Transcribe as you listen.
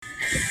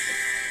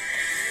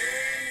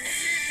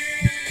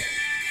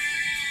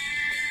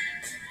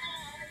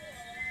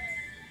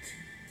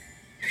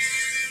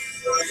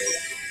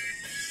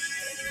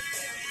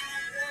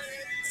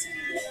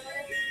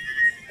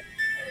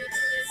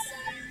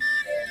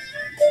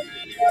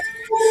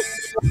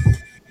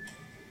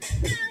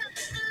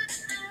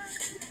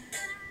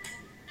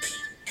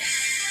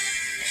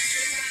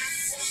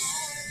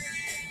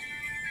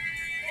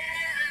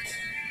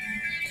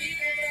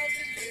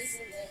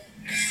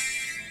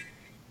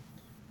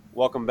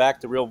Welcome back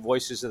to Real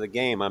Voices of the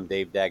Game. I'm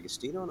Dave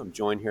Dagostino, and I'm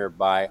joined here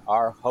by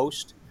our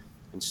host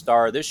and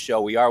star of this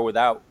show. We are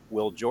without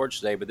Will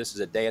George today, but this is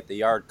a day at the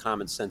yard,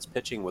 common sense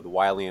pitching with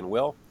Wiley and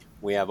Will.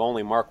 We have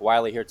only Mark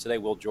Wiley here today.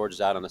 Will George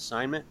is out on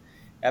assignment.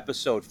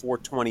 Episode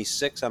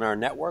 426 on our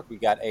network. We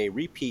got a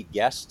repeat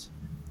guest.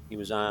 He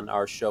was on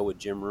our show with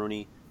Jim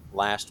Rooney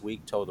last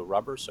week, Toe the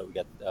Rubber. So we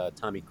got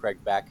Tommy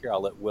Craig back here.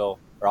 I'll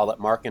let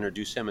Mark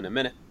introduce him in a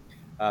minute.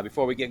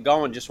 Before we get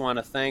going, just want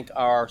to thank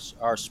our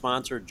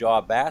sponsor, Jaw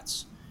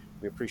Bats.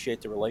 We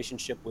appreciate the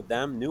relationship with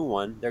them. New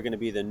one. They're going to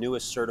be the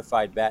newest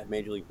certified bat in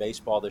Major League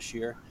Baseball this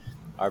year.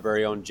 Our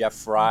very own Jeff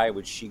Fry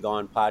with She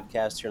Gone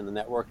podcast here on the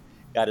network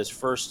got his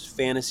first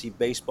fantasy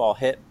baseball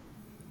hit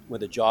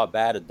with a Jaw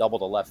bat, a double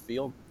to left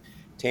field.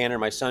 Tanner,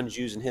 my son's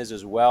using his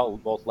as well,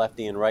 both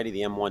lefty and righty,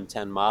 the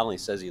M110 model. He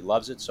says he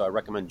loves it, so I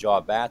recommend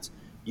Jaw Bats.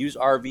 Use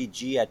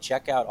RVG at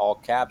checkout, all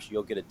caps.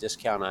 You'll get a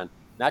discount on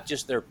not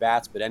just their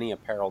bats, but any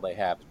apparel they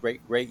have.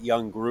 Great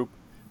young group.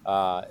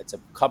 It's a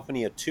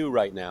company of two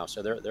right now,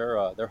 so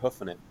they're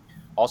hoofing it.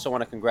 Also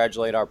want to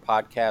congratulate our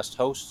podcast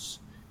hosts.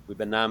 We've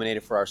been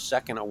nominated for our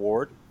second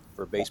award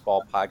for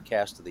Baseball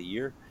Podcast of the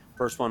Year.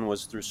 First one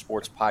was through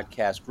Sports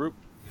Podcast Group.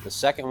 The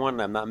second one,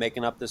 and I'm not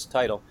making up this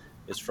title,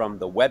 is from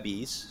the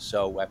Webbies.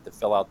 So we have to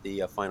fill out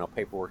the final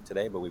paperwork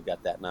today, but we've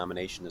got that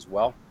nomination as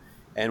well.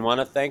 And want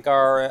to thank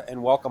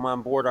and welcome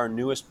on board our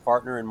newest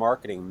partner in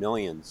marketing,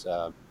 Millions.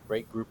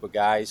 Great group of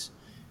guys.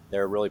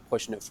 They're really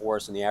pushing it for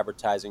us in the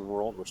advertising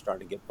world. We're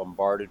starting to get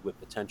bombarded with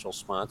potential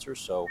sponsors.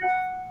 So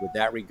with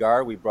that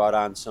regard, we brought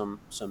on some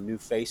new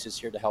faces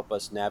here to help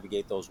us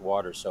navigate those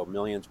waters. So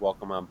Millions,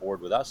 welcome on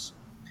board with us.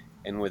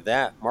 And with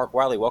that, Mark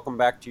Wiley, welcome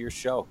back to your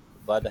show.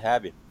 Glad to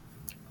have you.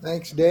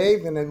 Thanks,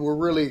 Dave. And we're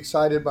really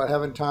excited about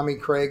having Tommy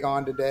Craig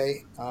on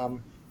today.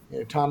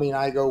 Tommy and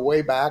I go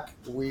way back.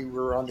 We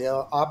were on the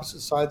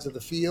opposite sides of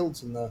the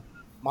fields in the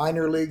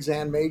minor leagues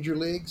and major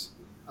leagues.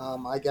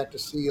 I got to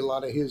see a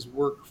lot of his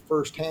work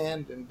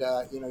firsthand, and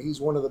he's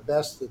one of the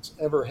best that's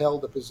ever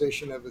held a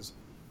position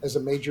as a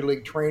major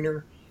league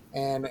trainer.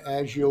 And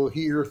as you'll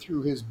hear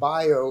through his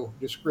bio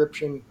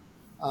description,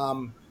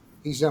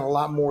 he's done a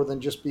lot more than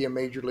just be a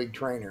major league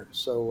trainer.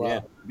 So yeah,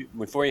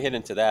 before you hit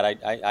into that,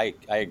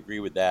 I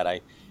agree with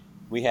that.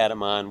 We had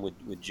him on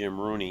with Jim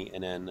Rooney,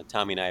 and then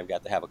Tommy and I have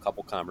got to have a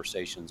couple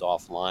conversations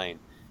offline,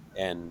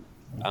 and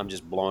I'm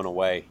just blown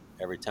away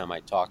every time I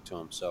talk to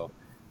him. So.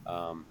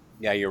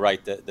 Yeah, you're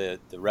right. The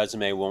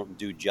resume won't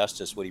do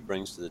justice what he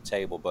brings to the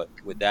table. But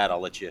with that, I'll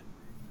let you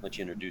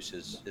introduce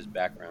his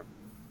background.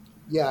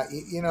 Yeah,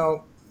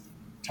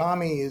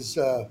 Tommy is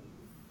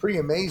pretty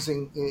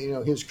amazing.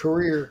 His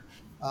career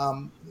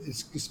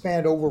is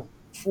spanned over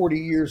 40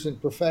 years in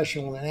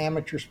professional and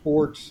amateur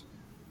sports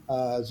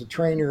as a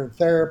trainer and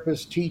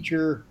therapist,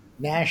 teacher,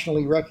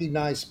 nationally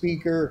recognized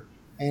speaker,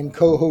 and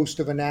co-host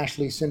of a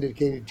nationally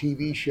syndicated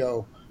TV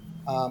show.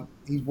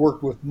 He's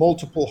worked with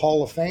multiple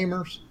Hall of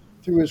Famers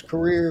through his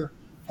career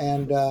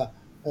and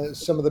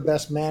some of the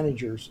best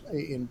managers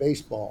in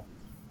baseball.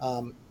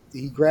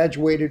 He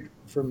graduated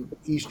from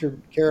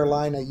Eastern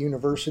Carolina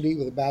University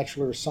with a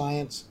Bachelor of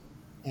Science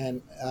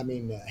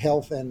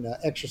Health and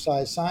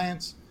Exercise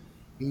Science.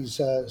 He's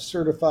a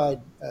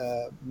certified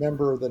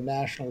member of the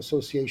National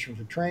Association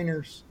for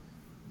Trainers.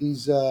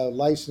 He's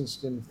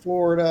licensed in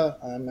Florida.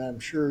 I'm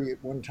sure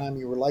at one time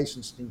you were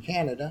licensed in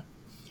Canada.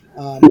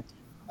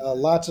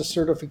 Lots of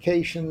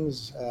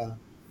certifications,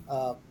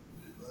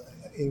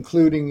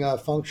 including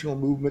functional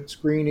movement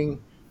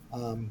screening.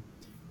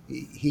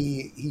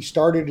 He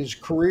started his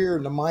career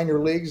in the minor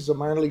leagues as a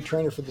minor league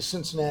trainer for the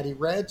Cincinnati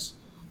Reds.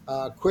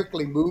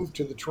 Quickly moved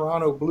to the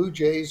Toronto Blue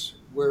Jays,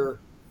 where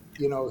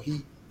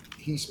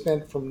he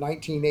spent from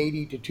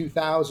 1980 to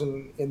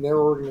 2000 in their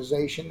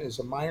organization as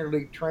a minor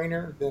league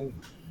trainer, then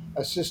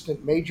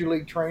assistant major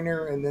league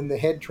trainer, and then the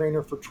head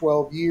trainer for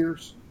 12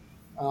 years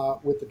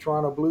with the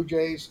Toronto Blue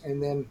Jays,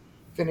 and then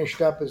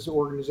finished up as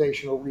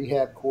organizational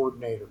rehab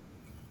coordinator.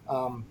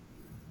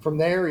 From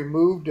there, he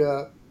moved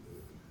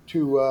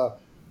to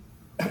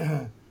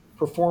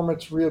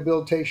Performance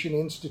Rehabilitation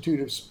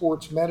Institute of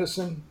Sports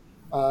Medicine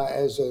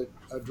as a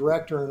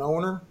director and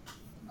owner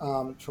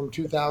from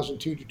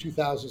 2002 to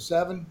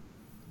 2007.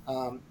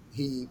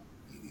 He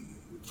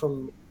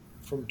from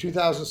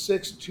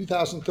 2006 to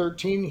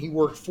 2013, he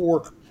worked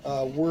for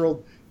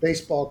World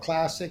Baseball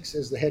Classics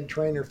as the head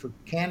trainer for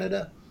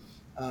Canada.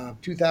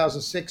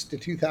 2006 to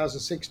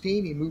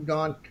 2016, he moved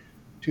on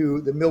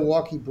to the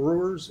Milwaukee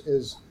Brewers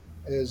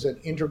as an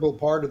integral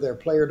part of their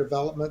player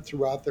development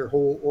throughout their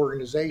whole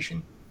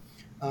organization.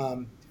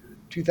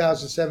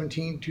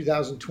 2017,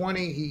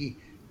 2020, he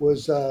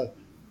was a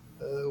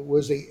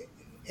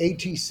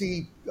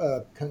ATC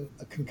a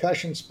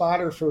concussion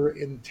spotter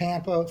in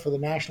Tampa for the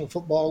National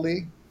Football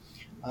League.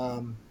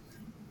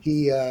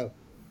 He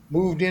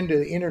moved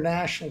into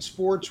international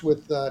sports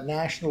with the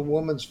National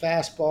Women's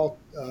Fast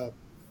Pitch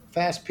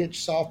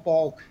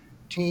Softball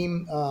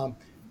team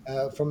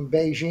from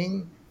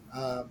Beijing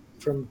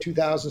from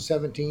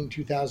 2017,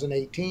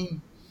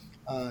 2018,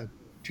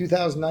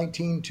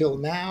 2019 till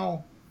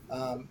now.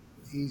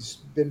 He's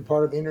been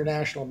part of the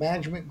International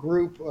Management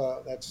Group,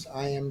 that's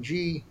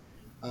IMG.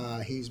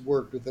 He's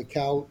worked with the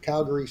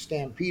Calgary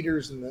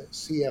Stampeders and the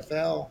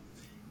CFL.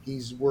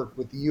 He's worked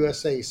with the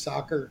USA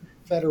Soccer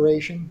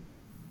Federation.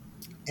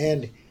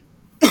 And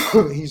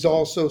he's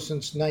also,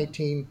 since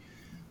 19,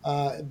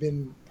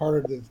 been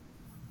part of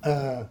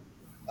a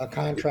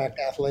contract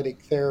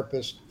athletic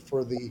therapist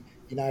for the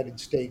United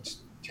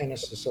States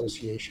Tennis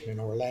Association in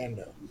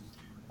Orlando.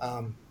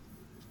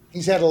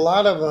 He's had a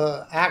lot of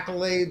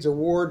accolades,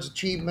 awards,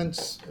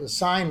 achievements,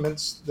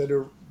 assignments that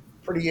are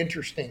pretty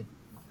interesting.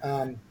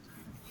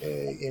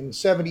 In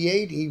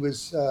 '78, he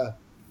was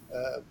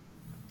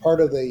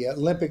part of the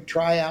Olympic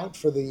tryout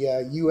for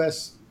the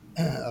U.S.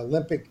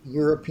 Olympic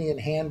European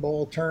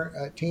handball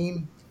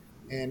team.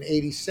 In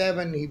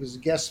 '87, he was a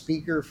guest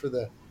speaker for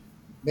the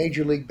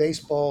Major League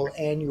Baseball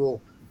annual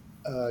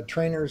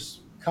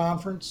trainers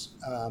conference,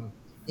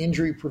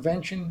 injury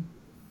prevention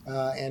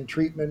and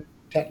treatment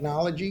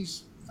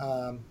technologies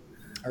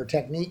or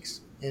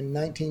techniques. In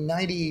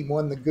 1990, he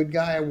won the Good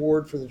Guy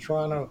Award for the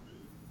Toronto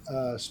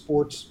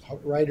Sports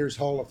Writers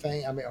Hall of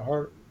Fame.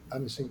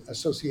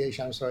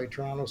 Association. I'm sorry,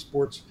 Toronto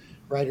Sports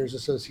Writers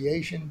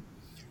Association.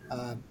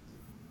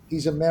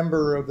 He's a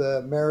member of the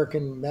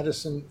American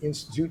Medicine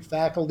Institute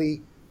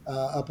faculty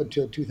up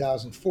until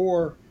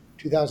 2004,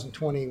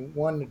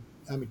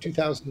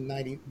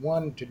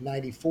 2091 to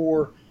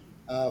 94,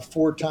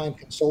 four-time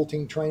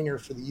consulting trainer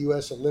for the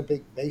U.S.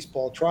 Olympic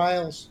baseball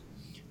trials.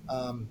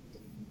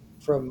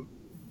 From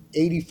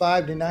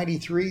 85 to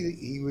 93,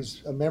 he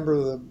was a member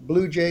of the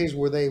Blue Jays,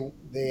 where they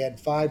had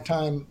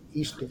five-time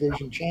East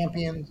Division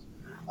champions,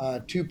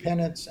 two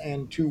pennants,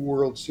 and two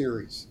World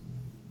Series.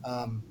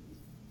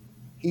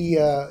 He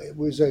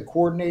was a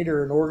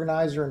coordinator and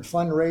organizer and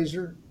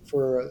fundraiser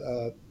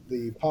for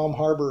the Palm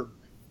Harbor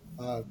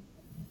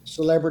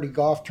Celebrity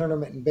Golf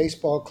Tournament and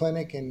Baseball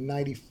Clinic in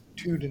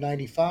 92 to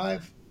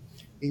 95.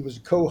 He was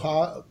a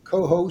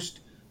co-host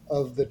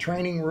of The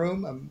Training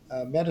Room,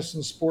 a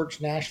medicine sports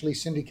nationally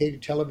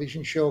syndicated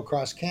television show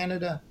across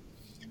Canada.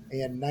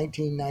 In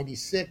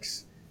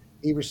 1996,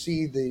 he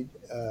received the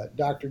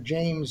Dr.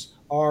 James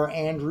R.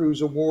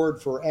 Andrews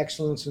Award for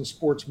Excellence in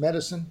Sports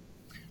Medicine.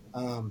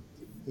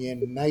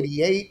 In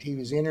 98, he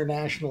was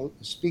international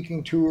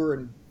speaking tour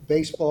and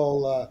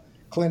baseball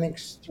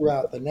clinics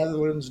throughout the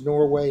Netherlands,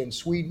 Norway, and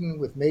Sweden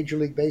with Major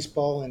League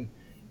Baseball and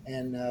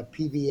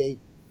PBA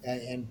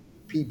and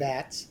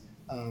PBATs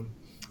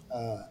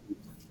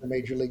for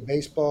Major League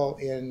Baseball.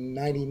 In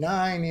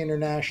 99,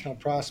 International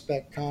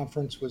Prospect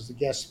Conference was the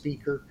guest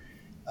speaker,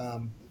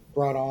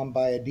 brought on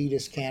by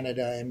Adidas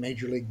Canada and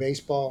Major League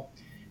Baseball.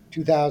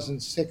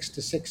 2006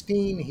 to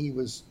 16, he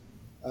was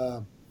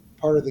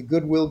part of the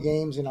Goodwill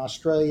Games in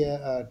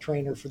Australia,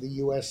 trainer for the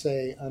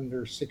USA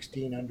under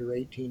 16, under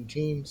 18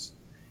 teams.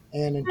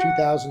 And in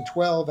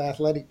 2012,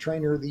 Athletic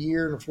Trainer of the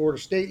Year in the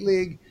Florida State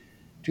League.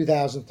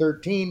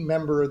 2013,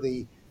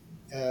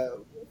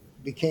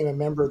 became a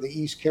member of the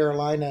East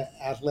Carolina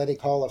Athletic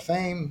Hall of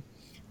Fame.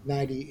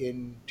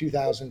 In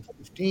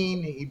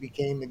 2015, he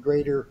became the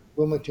Greater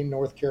Wilmington,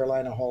 North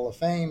Carolina Hall of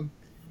Fame.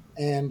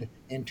 And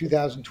in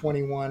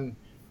 2021,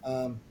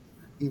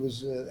 he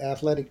was an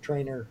athletic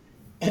trainer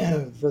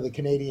for the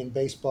Canadian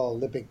Baseball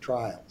Olympic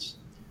Trials.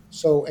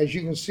 So as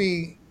you can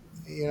see,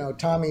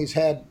 Tommy's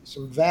had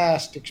some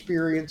vast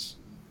experience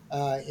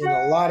in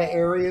a lot of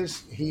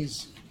areas.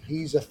 He's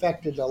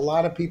affected a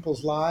lot of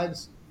people's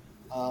lives,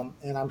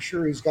 and I'm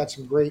sure he's got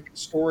some great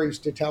stories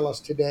to tell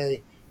us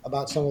today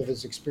about some of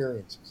his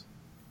experiences.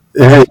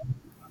 Hey,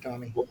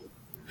 Tommy.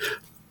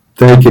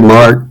 Thank you,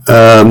 Mark.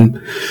 I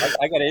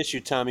got an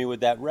issue, Tommy, with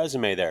that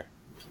resume there.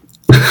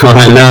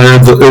 I know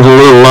it's a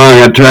little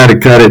long. I try to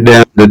cut it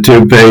down to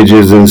 2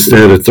 pages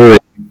instead of 3.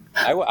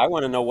 I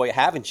want to know, what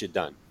haven't you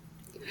done?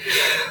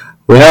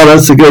 Well,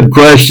 that's a good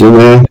question,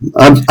 man.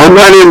 I'm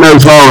not in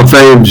those Hall of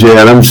Fames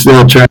yet. I'm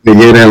still trying to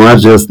get in. I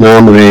was just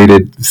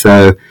nominated.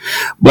 So,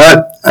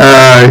 but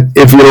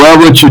if you love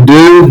what you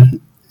do,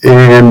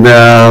 and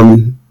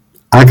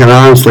I can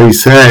honestly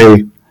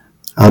say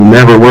I've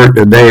never worked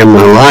a day in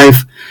my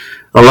life.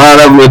 A lot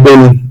of them have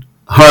been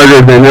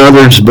harder than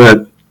others,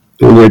 but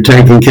when you're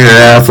taking care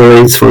of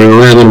athletes for a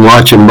living,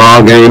 watching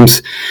ball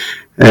games,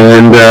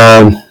 and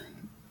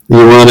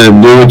you want to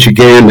do what you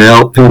can to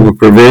help people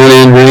prevent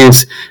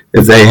injuries.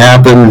 If they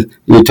happen,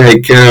 you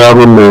take care of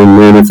them, and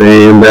then if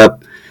they end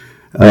up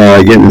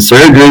getting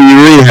surgery,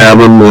 you rehab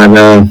them.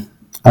 And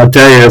I'll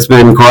tell you, it's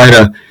been quite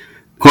a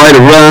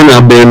run.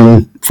 I've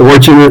been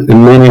fortunate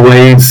in many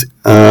ways.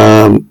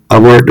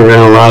 I've worked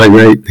around a lot of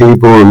great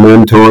people and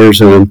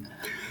mentors, and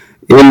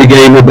in the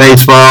game of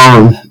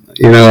baseball.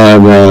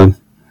 And,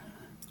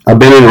 I've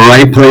been in the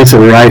right place at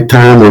the right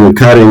time on the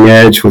cutting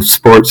edge with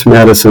sports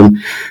medicine,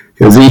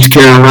 because East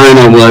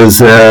Carolina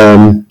was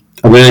a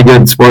very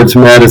good sports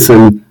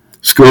medicine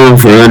school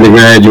for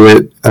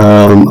undergraduate.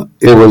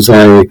 It was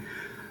a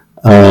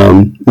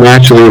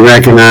nationally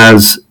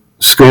recognized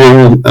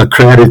school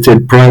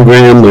accredited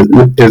program.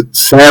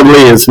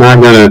 Sadly, it's not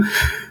going to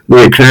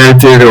be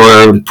accredited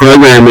or a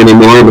program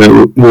anymore, but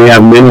we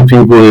have many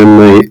people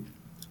in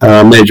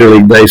the Major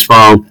League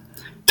Baseball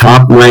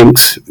top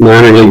ranks,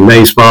 minor league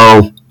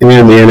baseball,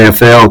 and the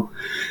NFL.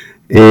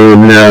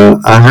 And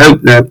I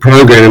hope that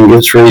program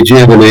gets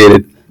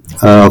rejuvenated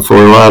for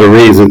a lot of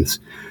reasons.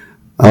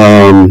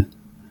 I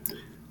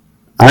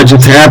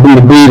just happened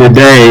to be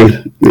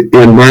today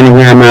in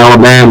Birmingham,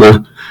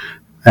 Alabama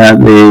at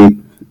the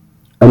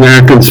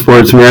American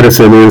Sports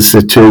Medicine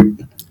Institute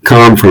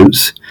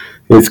conference.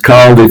 It's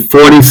called the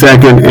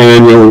 42nd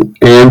Annual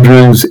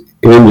Andrews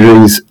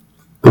Injuries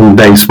in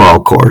Baseball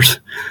course.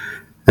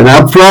 And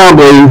I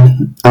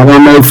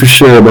don't know for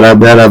sure, but I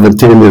bet I've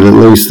attended at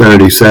least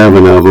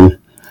 37 of them,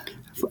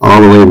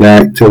 all the way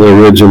back to the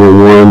original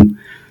one.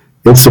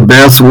 It's the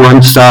best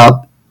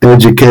one-stop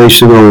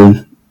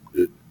educational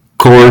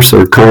course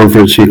or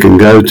conference you can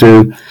go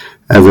to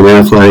as an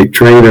athletic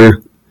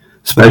trainer,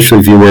 especially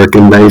if you work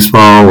in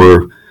baseball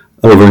or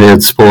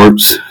overhead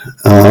sports.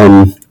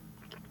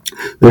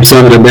 There's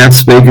some of the best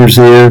speakers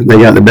here. They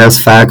got the best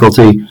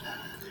faculty.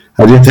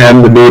 I just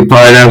happened to be a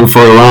part of it for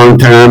a long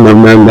time. I've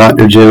known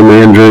Dr. Jim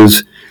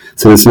Andrews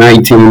since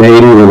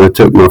 1980 when I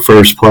took my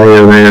first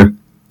player there.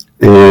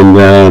 And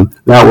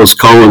that was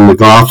Colin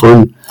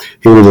McLaughlin.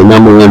 He was the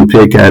number one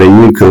pick out of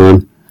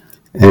UConn.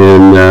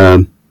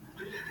 And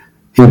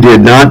he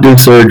did not do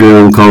surgery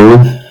on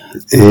Colin.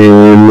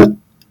 And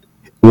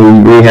we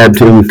rehabbed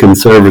him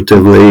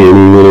conservatively, and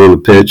he went on the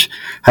pitch,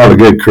 have a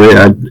good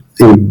career.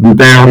 He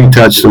barely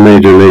touched the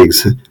major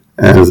leagues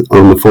as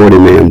on the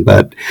 40-man,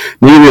 but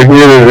neither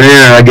here nor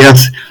there. I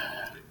guess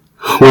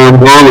where I'm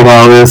going with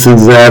all this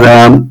is that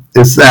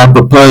it's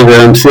apropos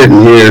that I'm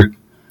sitting here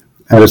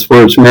at a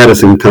sports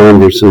medicine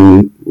conference,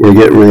 and we're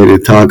getting ready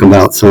to talk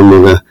about some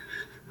of the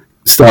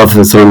stuff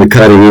that's on the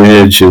cutting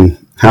edge and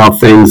how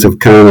things have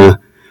kind of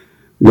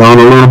gone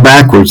a little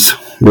backwards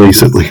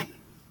recently.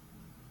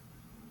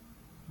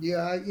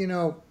 Yeah,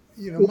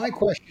 my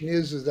question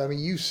is, I mean,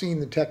 you've seen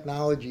the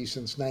technology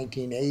since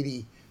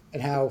 1980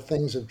 and how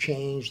things have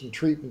changed and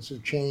treatments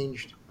have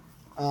changed.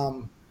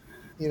 Um,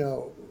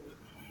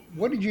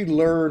 what did you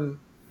learn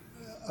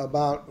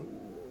about,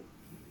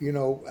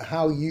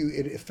 how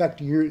it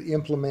affected your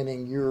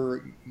implementing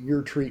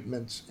your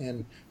treatments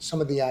and some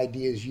of the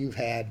ideas you've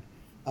had?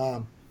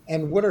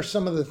 And what are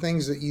some of the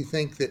things that you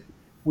think that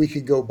we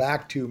could go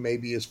back to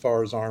maybe as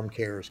far as arm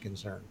care is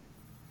concerned?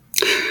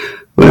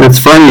 Well, it's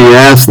funny you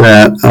ask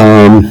that.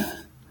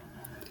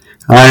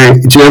 I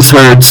just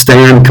heard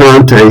Stan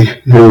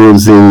Conte, who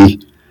was the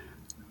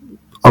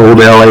old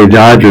LA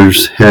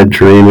Dodgers head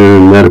trainer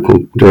and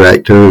medical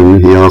director,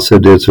 and he also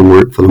did some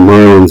work for the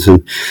Marlins.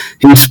 And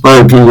he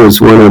spoke. He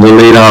was one of the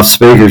leadoff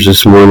speakers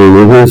this morning,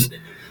 and his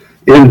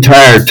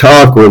entire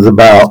talk was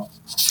about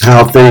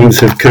how things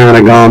have kind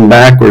of gone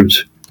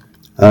backwards.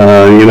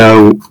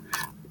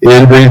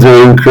 Injuries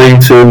are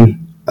increasing.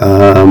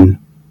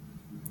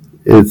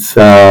 It's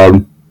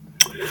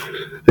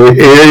the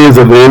areas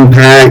of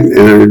impact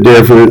are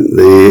different.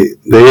 The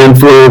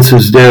influence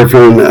is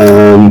different.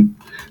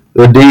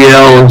 The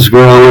DL is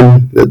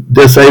growing. The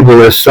disabled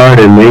list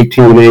started in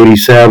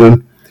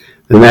 1887.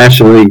 The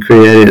National League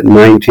created in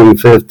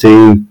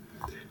 1915,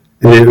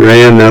 and it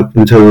ran up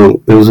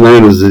until it was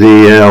known as the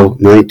DL,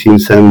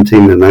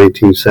 1917 to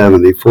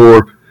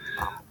 1974.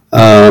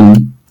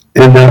 And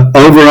the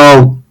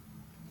overall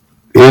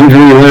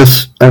injury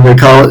list, as they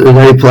call it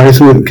today,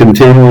 placement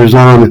continues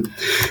on.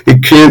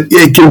 It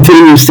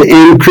continues to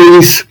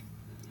increase.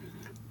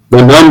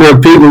 The number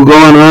of people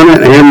going on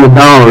it and the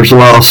dollars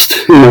lost,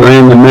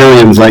 in the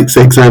millions, like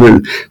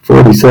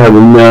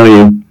 647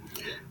 million.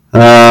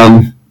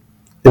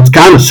 It's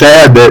kind of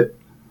sad that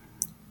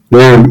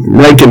they're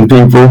making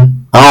people.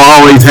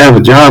 I'll always have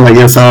a job, I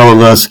guess all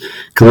of us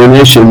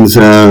clinicians,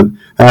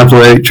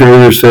 athletic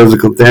trainers,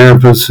 physical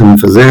therapists, and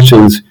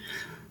physicians.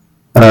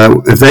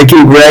 If they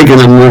keep breaking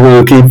them, we're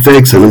going to keep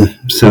fixing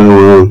them.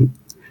 So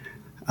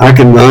I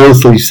can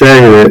honestly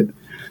say that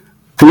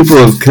people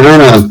have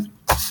kind of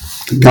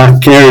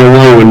got carried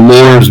away when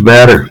more is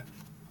better.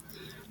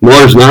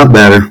 More is not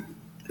better.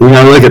 You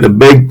got to look at the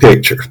big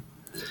picture.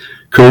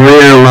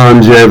 Career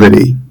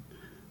longevity.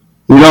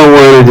 You don't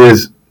want it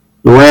is,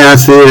 the way I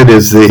see it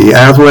is the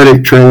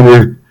athletic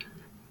trainer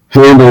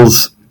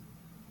handles,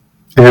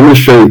 and the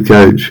strength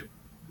coach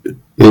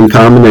in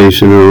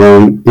combination or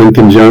in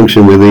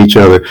conjunction with each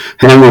other,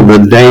 handle the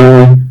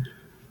daily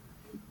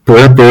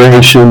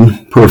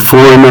preparation,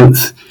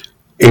 performance,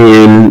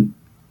 and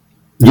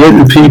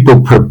getting people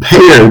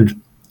prepared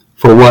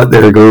for what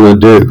they're going to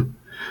do.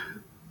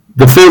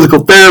 The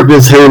physical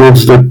therapist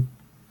handles the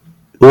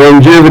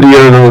longevity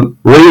or the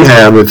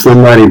rehab if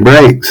somebody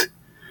breaks.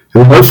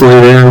 And hopefully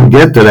they don't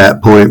get to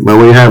that point, but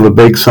we have a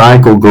big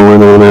cycle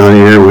going on out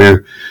here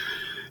where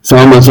it's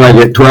almost like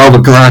at 12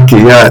 o'clock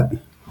you got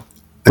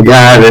a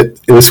guy that,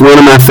 it's one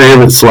of my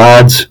favorite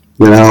slides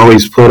that I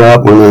always put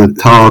up when I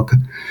talk.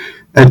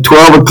 At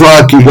 12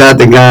 o'clock you got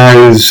the guy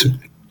who's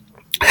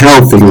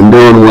healthy and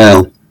doing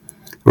well.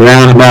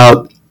 Around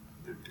about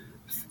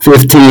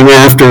 15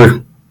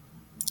 after,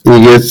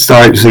 he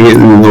starts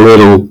getting a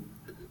little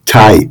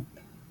tight.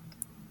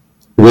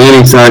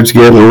 Then he starts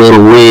getting a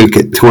little weak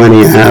at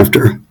 20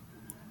 after.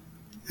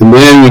 And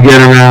then you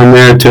get around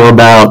there till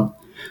about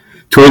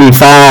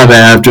 25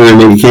 after,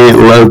 and he can't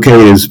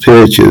locate his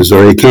pitches,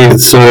 or he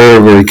can't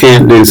serve, or he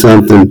can't do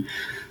something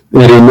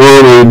that he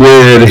normally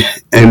did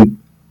and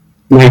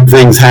make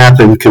things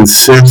happen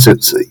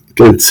consistently,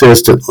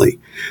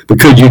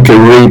 because you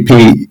can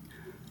repeat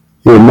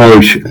your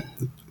motion,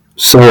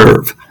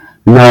 serve.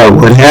 No,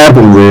 what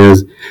happens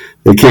is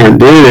they can't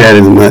do that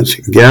as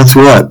much. Guess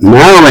what?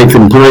 Now they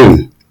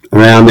complain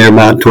around there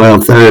about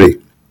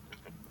 12:30.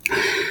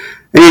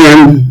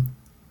 And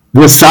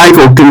this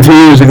cycle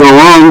continues to go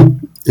on.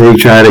 They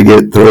try to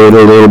get through it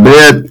a little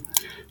bit,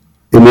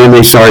 and then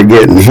they start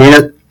getting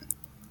hit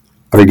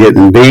or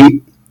getting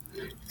beat,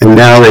 and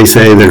now they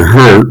say they're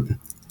hurt.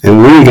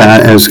 And we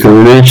got, as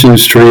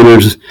clinicians,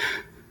 trainers,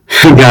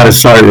 got to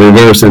start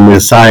reversing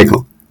this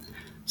cycle.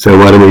 So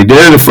what do?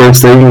 The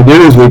first thing we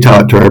do is we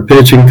talk to our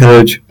pitching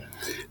coach.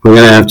 We're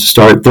going to have to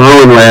start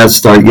throwing less,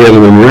 start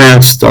giving them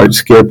rest, start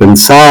skipping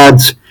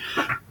sides.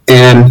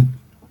 And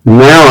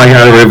now I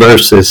got to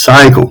reverse this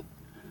cycle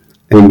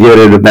and get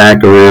it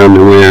back around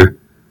to where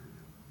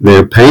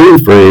they're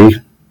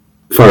pain-free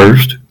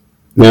first.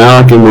 Now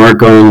I can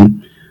work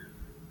on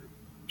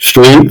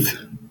strength,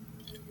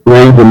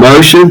 range of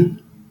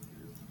motion,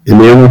 and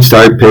then we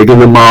start picking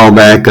the ball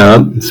back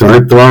up,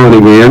 start throwing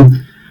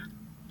again,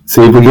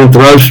 see if we can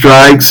throw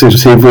strikes, and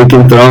see if we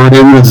can throw it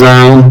in the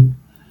zone,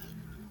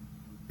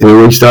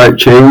 and we start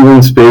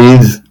changing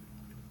speeds.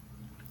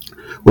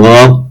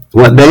 Well,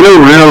 what they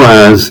don't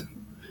realize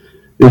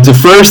is the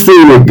first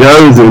thing that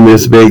goes in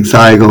this big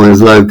cycle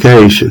is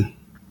location.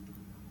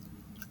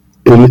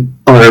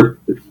 Or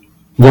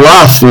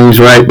velocity is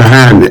right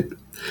behind it.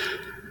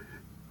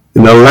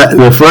 And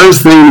the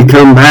first thing to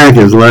come back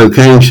is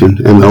location,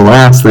 and the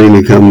last thing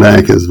to come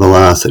back is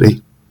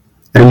velocity.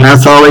 And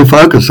that's all they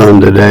focus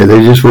on today.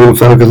 They just want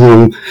to focus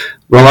on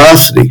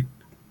velocity.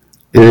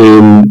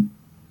 And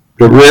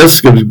the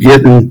risk of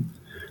getting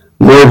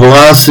more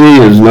velocity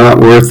is not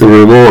worth the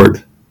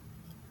reward.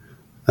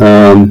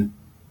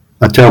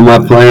 I tell my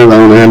players, I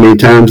don't know how many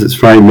times it's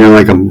probably been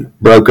like a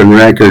broken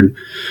record,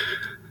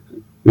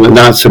 but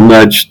not so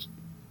much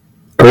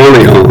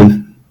early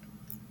on.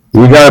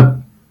 You got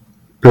to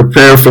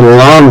prepare for the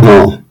long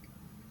haul,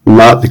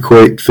 not the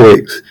quick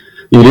fix.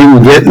 You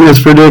didn't get in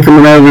this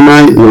predicament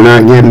overnight, you're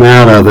not getting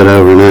out of it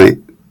overnight.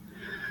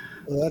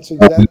 Well, that's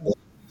exactly,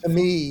 to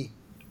me,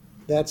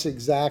 that's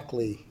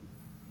exactly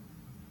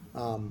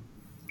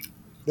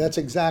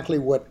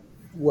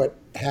what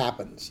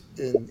happens.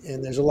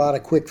 And there's a lot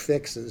of quick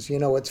fixes. You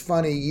know, it's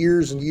funny,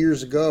 years and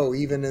years ago,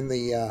 even in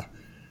the,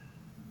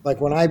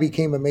 like when I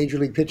became a major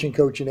league pitching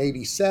coach in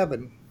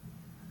 '87,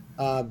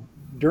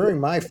 during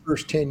my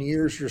first 10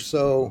 years or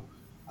so,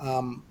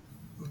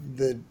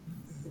 the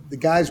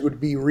guys would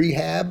be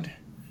rehabbed.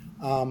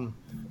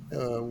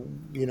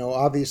 You know,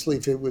 obviously,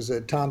 if it was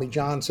a Tommy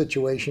John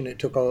situation, it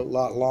took a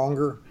lot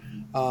longer.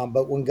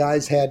 But when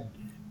guys had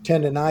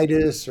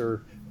tendonitis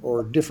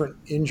or different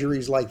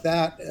injuries like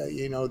that,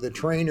 you know, the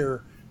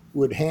trainer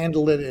would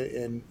handle it,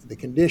 and the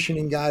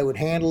conditioning guy would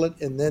handle it,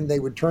 and then they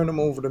would turn them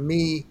over to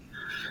me.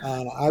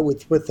 I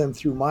would put them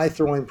through my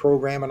throwing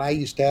program, and I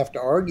used to have to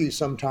argue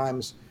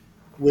sometimes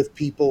with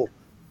people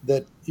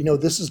that, you know,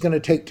 this is going to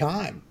take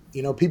time.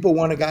 You know, people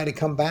want a guy to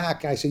come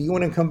back. I say, you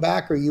want him to come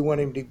back, or you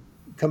want him to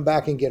come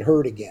back and get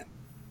hurt again?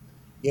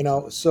 You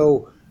know,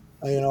 so,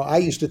 you know, I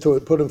used to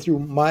put him through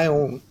my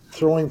own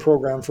throwing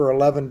program for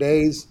 11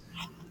 days.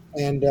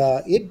 And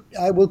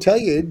I will tell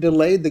you, it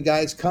delayed the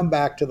guy's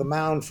comeback to the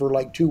mound for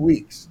like 2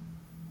 weeks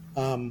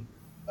from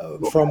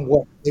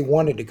what they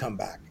wanted to come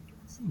back.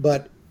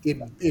 But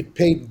it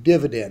paid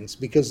dividends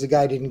because the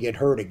guy didn't get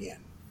hurt again.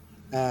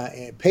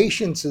 And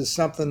patience is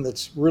something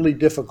that's really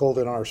difficult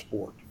in our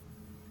sport.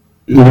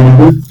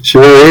 Mm-hmm.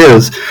 Sure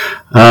is.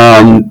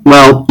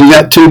 Well, you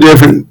got two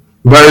different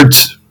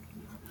birds.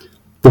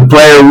 The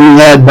player we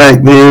had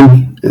back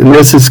then, and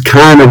this is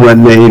kind of what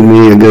made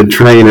me a good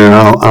trainer.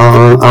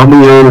 I'll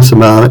be honest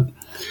about it.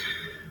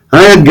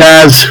 I had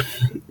guys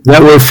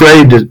that were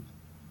afraid to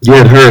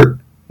get hurt.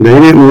 They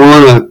didn't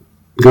want to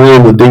go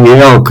on the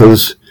DL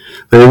because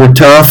they were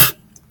tough.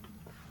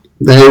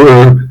 They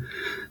were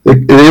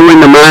in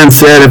the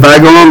mindset, if I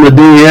go on the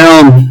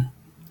DL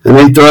and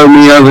they throw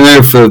me over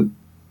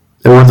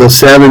there was a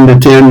 7 to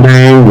 10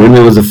 day, then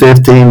there was a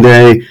 15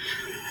 day,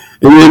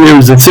 and then there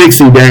was a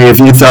 60 day if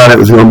you thought it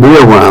was going to be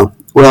a while.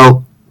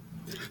 Well,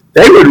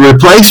 they would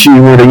replace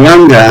you with a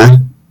young guy,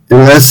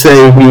 and let's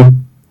say he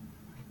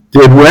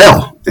did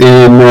well,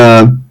 and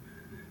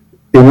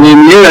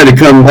then you had to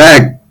come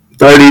back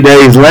 30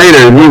 days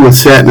later, he was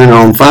setting it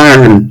on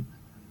fire and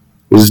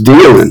was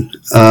dealing.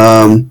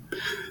 The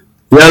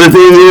other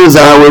thing is,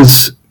 I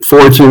was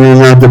fortunate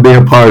enough to be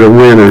a part of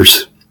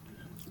winners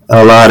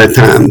a lot of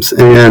times,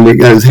 and it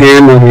goes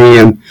hand in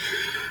hand.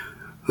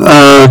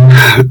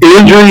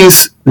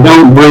 Injuries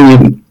don't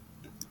breed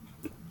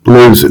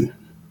losing.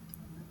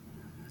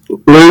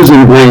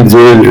 Losing breeds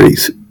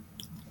injuries,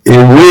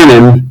 and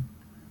winning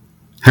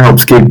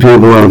helps keep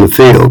people on the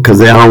field because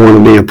they all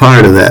want to be a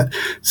part of that.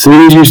 As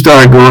soon as you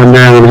start going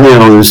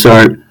downhill and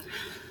start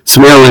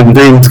smelling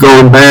things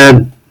going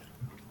bad,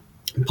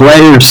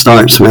 players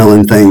start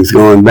smelling things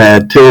going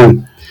bad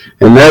too.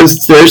 And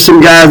there's some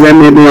guys that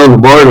may be on the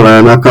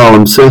borderline. I call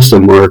them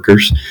system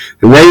workers,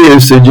 and they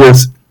used to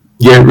just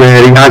get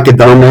ready. I could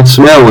almost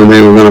smell when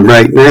they were going to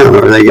break down,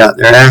 or they got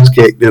their ass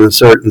kicked in a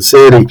certain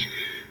city.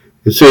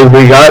 As soon as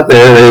we got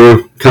there, they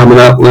were coming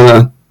up with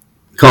a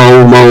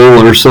cold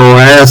mole or sore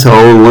asshole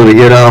and want to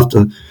get off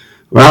the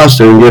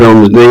roster and get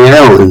on the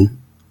DL.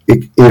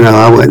 And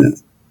I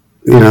wouldn't.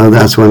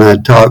 That's when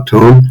I'd talk to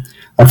them.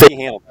 I think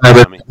you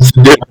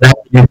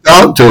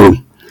talk to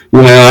them.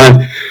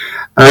 I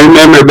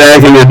remember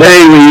back in the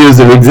day we used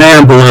an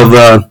example of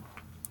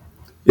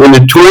in the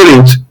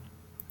 20s,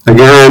 a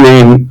guy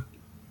named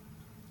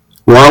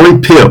Wally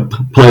Pipp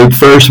played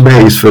first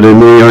base for the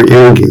New York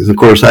Yankees. Of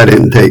course, I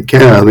didn't take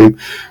care of him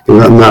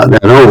because I'm not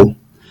that old.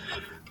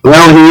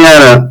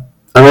 Well,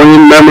 I don't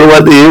even remember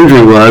what the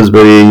injury was,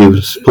 but he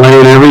was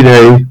playing every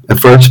day at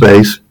first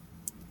base,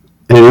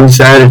 and he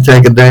decided to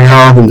take a day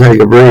off and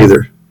take a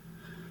breather.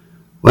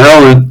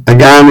 Well, a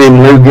guy named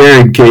Lou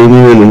Gehrig came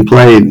in and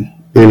played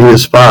in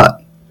his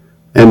spot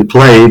and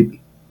played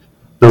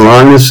the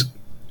longest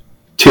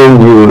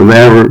tenure of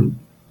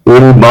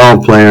any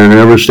ball player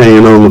ever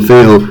staying on the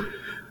field.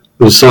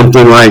 It was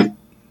something like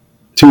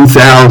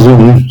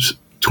 2,000,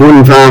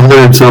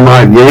 2,500 some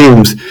odd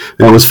games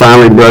that was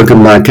finally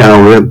broken by Cal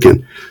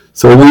Ripken.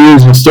 So we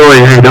use the story,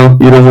 hey,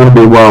 you don't want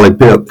to be Wally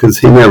Pipp because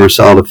he never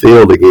saw the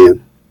field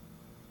again.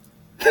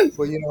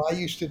 Well, I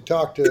used to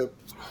talk to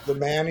the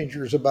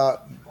managers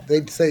about,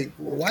 they'd say,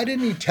 why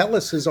didn't he tell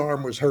us his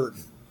arm was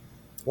hurting?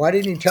 Why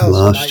didn't he tell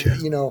us?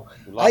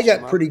 I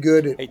got pretty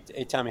good at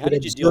hey, Tommy, how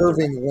did you deal with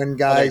observing when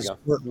guys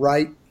weren't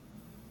right,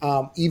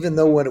 even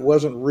though when it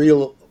wasn't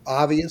real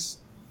obvious.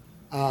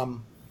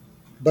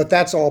 But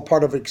that's all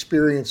part of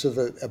experience of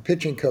a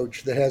pitching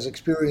coach that has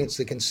experience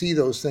that can see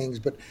those things.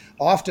 But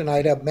often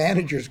I'd have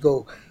managers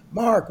go,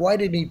 Mark, why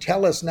didn't he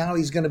tell us now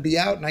he's going to be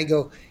out? And I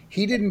go,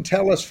 he didn't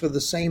tell us for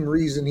the same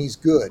reason he's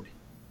good.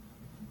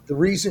 The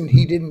reason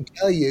he didn't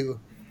tell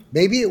you,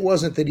 maybe it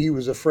wasn't that he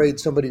was afraid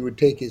somebody would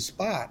take his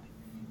spot.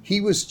 He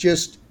was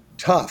just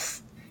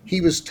tough.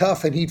 He was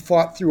tough, and he'd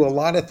fought through a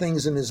lot of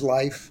things in his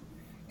life,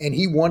 and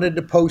he wanted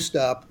to post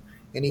up,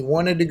 and he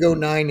wanted to go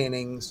 9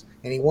 innings,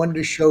 and he wanted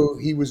to show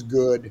he was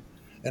good,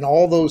 and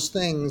all those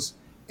things.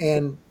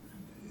 And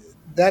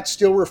that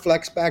still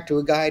reflects back to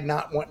a guy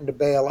not wanting to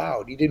bail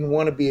out. He didn't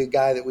want to be a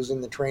guy that was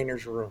in the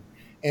trainer's room.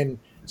 And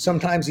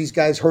sometimes these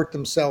guys hurt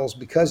themselves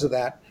because of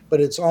that,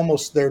 but it's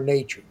almost their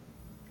nature.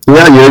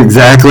 Yeah, you're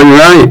exactly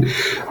right.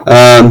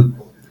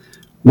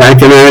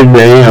 Back in our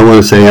day, I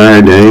want to say our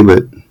day,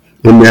 but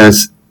in the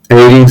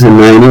 80s and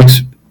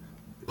 90s,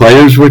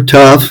 players were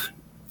tough.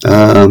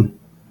 There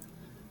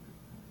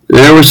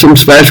were some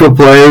special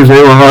players.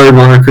 They were hard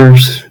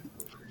workers.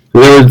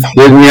 Then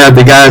you have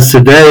the guys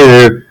today,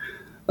 they're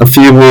a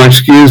few more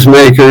excuse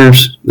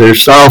makers. They're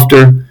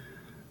softer.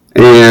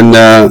 And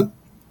I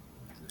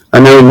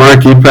know,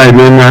 Mark, you probably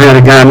remember, I had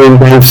a guy named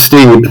Dave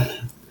Steve.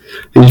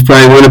 He's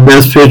probably one of the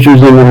best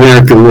pitchers in the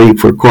American League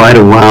for quite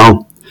a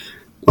while.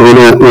 When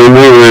we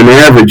were an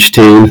average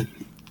team,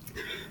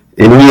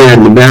 and he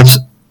had the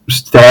best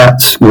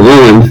stats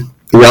going.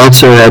 He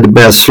also had the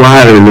best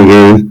slider in the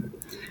game,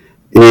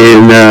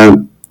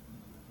 and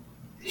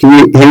he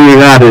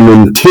got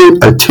an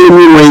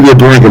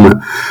attenuated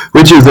ligament,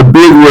 which is a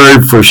big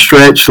word for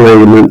stretch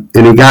ligament,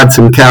 and he got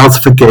some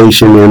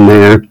calcification in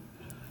there,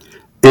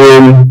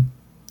 and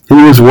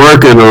he was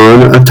working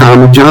on a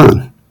Tommy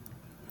John.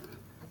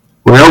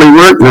 Well, he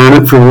worked on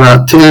it for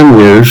about 10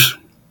 years.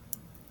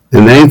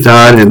 And they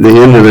thought at the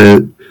end of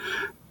the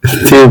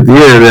 10th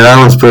year that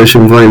I was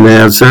pushing for him to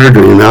have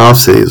surgery in the off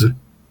season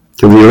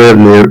because he lived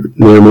near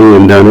me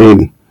in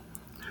Dunedin.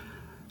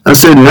 I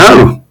said,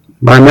 no,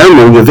 by no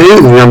means. If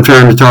anything, I'm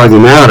trying to talk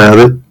him out of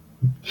it.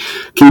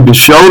 Keep his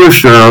shoulder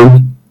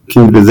strong,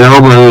 keep his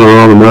elbow and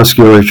all the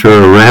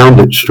musculature around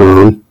it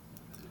strong.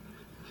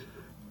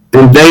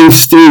 And Dave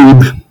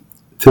Steve,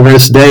 to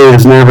this day,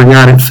 has never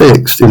got it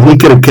fixed. And he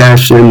could have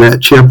cashed in that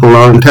chip a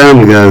long time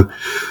ago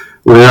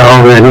with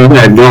all that he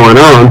had going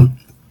on,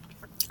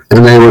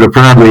 and they would have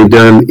probably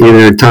done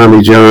either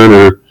Tommy John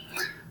or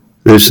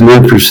this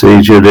new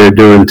procedure they're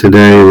doing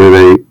today where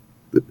they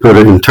put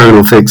an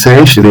internal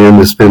fixation in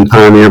that's been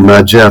pioneered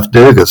by Jeff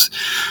Dugas.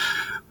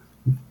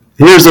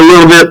 Here's a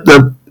little bit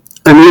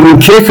an even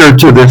kicker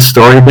to this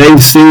story.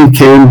 Dave Steve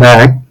came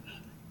back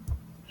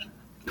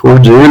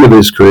towards the end of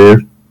his career.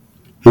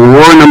 He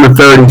wore number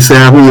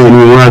 37, and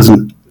he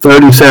wasn't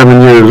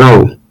 37 years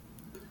old.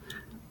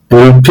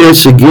 And he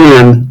pitched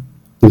again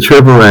in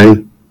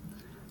AAA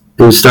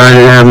and started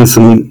having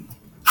some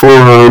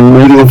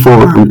medial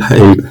forearm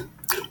pain.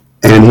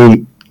 And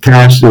he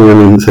cashed in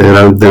and said,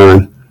 I'm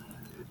done.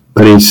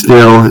 But he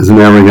still has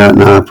never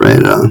gotten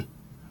operated on.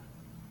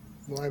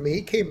 Well, I mean,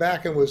 he came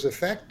back and was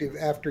effective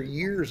after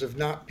years of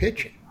not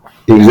pitching.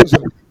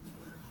 Exactly.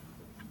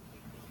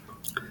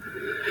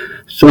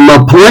 So my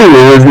point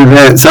is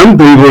that some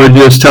people are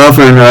just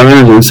tougher than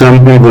others, and some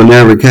people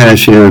never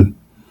cash in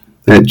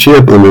that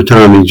chip under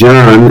Tommy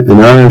John, and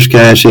others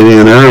cash it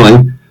in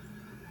early.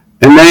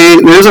 And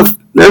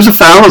there's a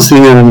fallacy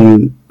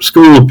in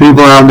school of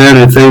people out there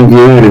that think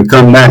you need to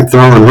come back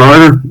throwing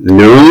harder.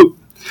 No.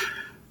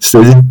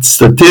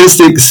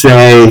 Statistics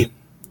say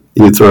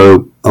you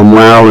throw a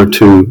mile or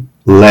two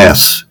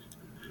less.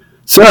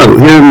 So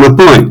here's my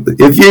point.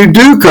 If you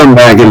do come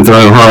back and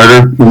throw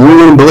harder, you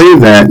wouldn't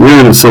believe that. You're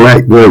in a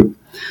select group.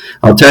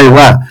 I'll tell you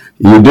why.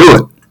 You do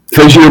it.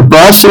 Because you're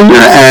busting your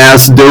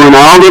ass doing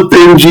all the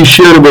things you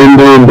should have been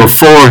doing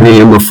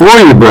beforehand, before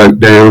you broke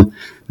down.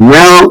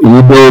 Now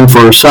you're doing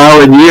for a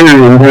solid year,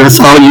 and that's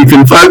all you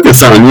can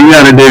focus on. You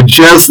got to do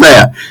just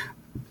that.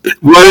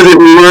 What did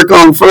we work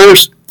on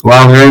first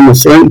while we're in the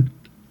swing?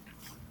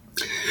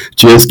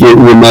 Just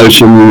getting your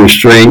motion and your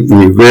strength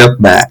and your grip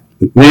back.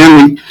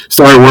 Then we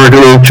start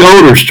working on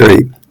shoulder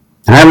strength.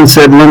 I haven't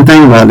said one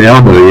thing about the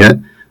elbow yet.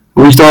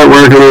 We start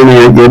working on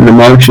it, getting the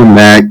motion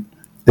back,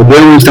 and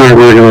then we start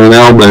working on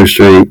elbow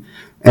strength.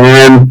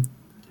 And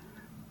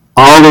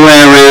all the way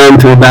around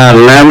to about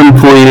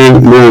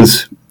 11.8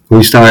 months,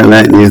 we start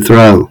letting you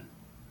throw.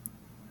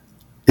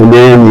 And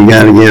then you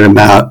got to get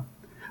about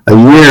a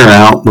year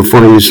out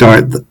before you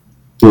start,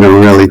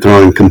 really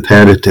throwing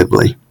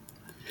competitively.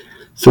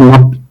 So,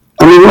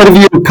 I mean, what have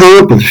you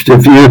accomplished?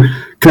 If you're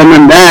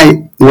coming back,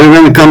 you're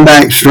going to come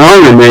back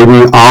stronger,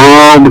 maybe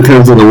all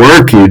because of the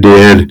work you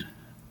did,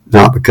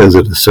 not because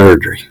of the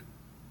surgery.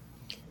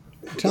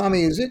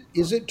 Tommy, is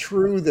it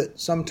true that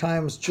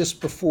sometimes just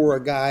before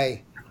a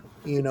guy,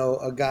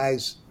 a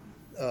guy's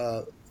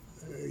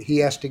he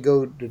has to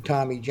go to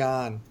Tommy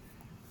John,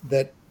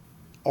 that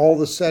all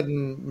of a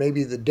sudden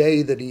maybe the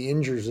day that he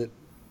injures it,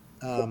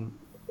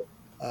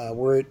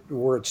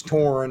 where it's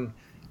torn,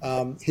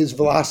 his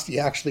velocity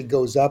actually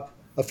goes up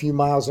a few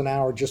miles an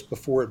hour just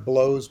before it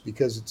blows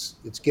because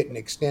it's getting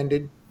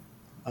extended?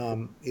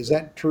 Is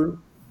that true?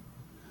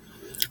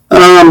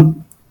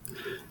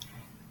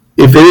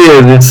 If it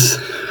is,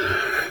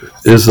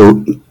 it's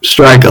a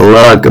strike of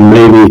luck, and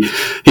maybe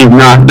he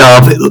knocked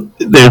off.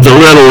 There's a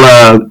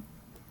little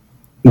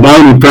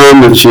bony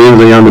prominence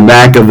usually on the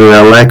back of the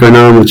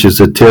olecranon, which is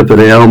the tip of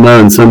the elbow,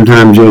 and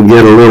sometimes you'll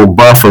get a little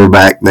buffer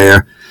back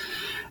there.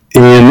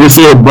 And this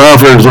little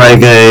buffer is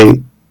like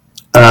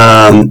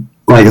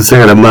like I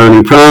said, a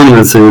bony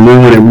prominence, and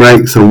then when it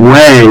breaks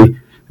away, it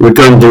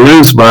becomes a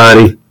loose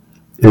body,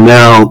 and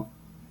now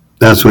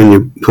that's when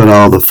you put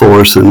all the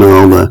force and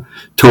all the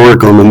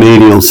torque on the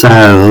medial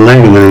side of the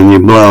ligament and you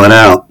blow it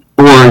out.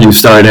 Or you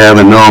start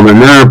having all the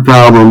nerve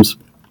problems.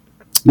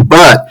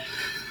 But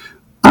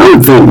I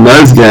don't think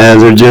most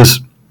guys are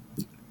just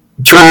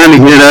trying to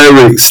get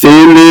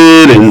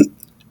overextended, and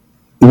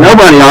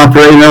nobody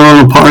operated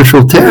on a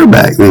partial tear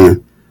back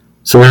then.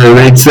 So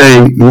they'd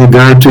say, you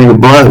go to your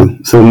blow.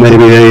 So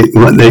maybe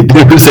what they do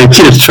is they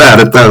just try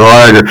to throw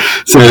harder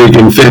so they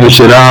can finish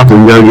it off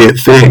and go get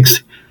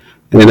fixed.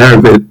 And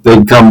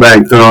they'd come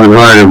back throwing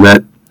harder,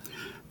 but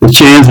the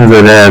chances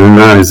of that are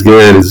not as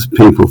good as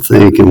people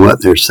think and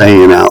what they're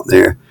saying out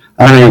there.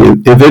 I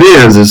think if it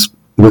is, it's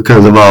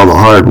because of all the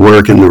hard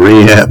work and the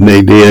rehab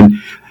they did.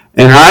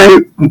 And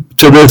I,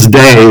 to this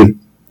day,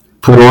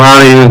 put a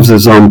lot of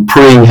emphasis on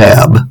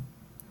prehab.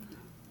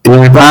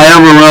 And if I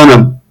ever run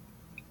a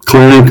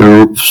clinic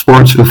or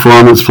sports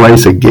performance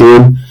place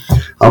again,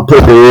 I'll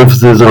put the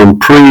emphasis on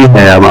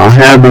prehab. I'll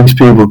have these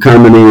people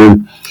coming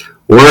in,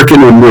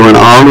 working and doing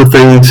all the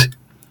things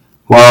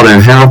while they're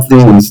healthy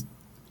and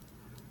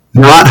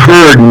not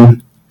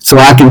hurting, so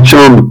I can show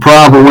them the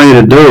proper way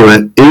to do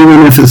it,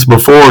 even if it's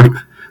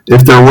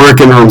if they're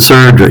working on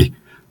surgery.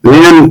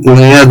 Then when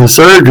they have the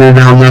surgery,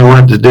 they'll know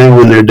what to do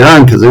when they're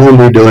done, because they're going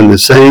to be doing the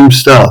same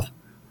stuff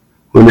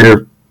when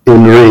they're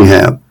in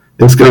rehab.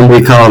 It's going to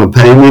be called a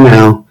pay me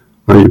now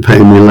or you pay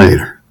me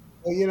later.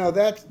 Well,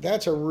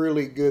 that's a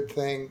really good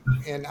thing,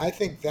 and I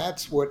think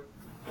that's what,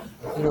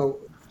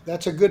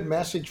 that's a good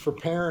message for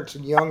parents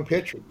and young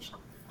pitchers,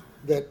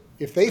 that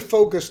if they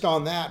focused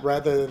on that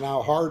rather than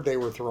how hard they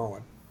were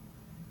throwing,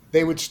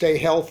 they would stay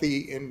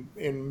healthy and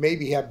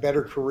maybe have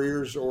better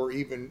careers or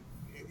even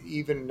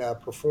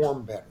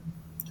perform better.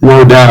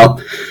 No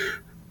doubt.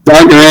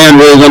 Dr.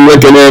 Andrews, I'm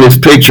looking at his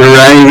picture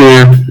right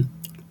here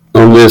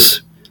on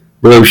this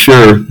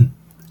brochure.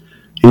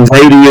 He's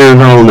 80 years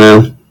old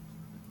now.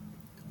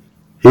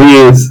 He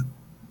is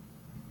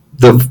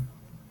the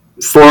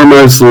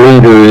foremost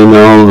leader in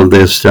all of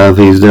this stuff.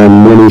 He's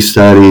done many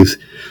studies.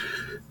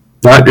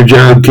 Dr.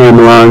 Joe came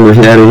along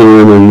ahead of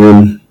him, and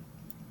then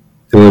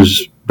it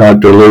was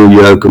Dr. Lou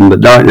Yoakum.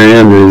 But Dr.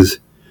 Andrews,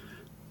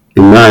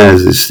 in my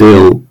eyes, is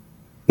still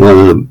one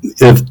of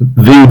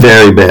the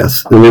very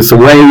best. And it's the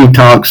way he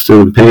talks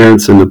to the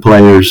parents and the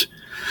players.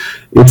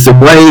 It's the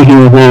way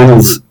he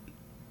handles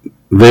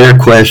their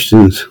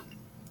questions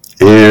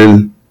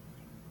and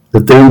the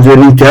things that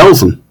he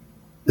tells them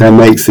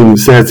that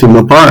sets him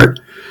apart.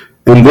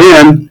 And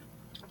then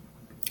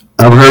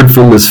I've heard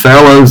from his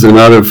fellows and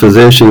other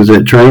physicians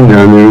that trained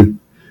under him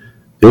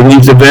that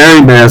he's the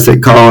very best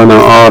at calling an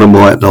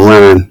audible at the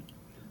line.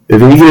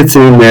 If he gets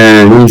in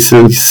there and he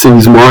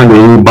sees more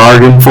than he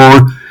bargained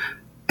for,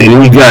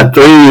 and he's got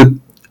 3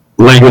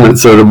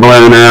 ligaments that are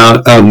blown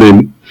out on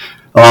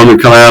the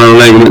collateral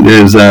ligament,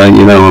 there's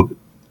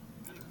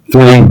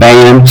 3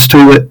 bands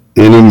to it,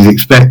 and he's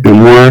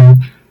expecting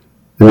one.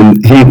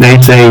 And they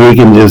say he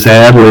can just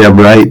ad-lib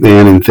right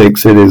then and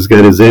fix it as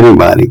good as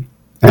anybody.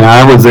 And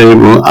I've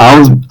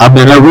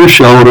been over his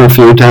shoulder a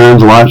few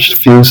times, watched a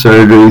few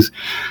surgeries.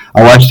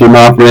 I watched him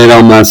operate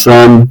on my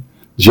son,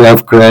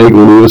 Jeff Craig,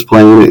 when he was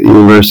playing at the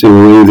University of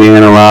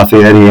Louisiana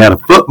Lafayette. He had a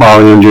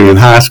football injury in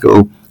high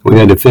school. We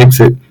had to fix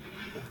it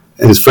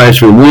his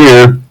freshman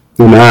year,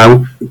 and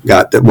I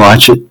got to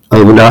watch it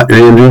over Dr.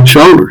 Andrew's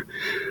shoulder.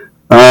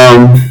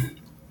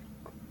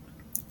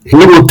 He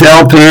will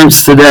tell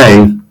parents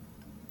today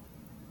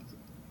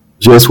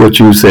just what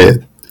you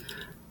said.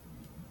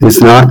 It's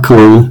not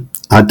cool.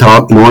 I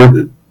talk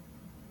more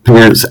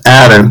parents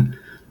out of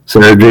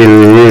surgery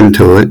than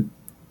into it,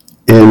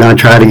 and I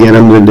try to get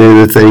them to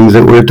do the things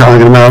that we're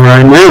talking about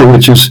right now,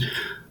 which is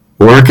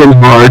working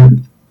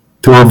hard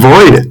to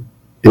avoid it.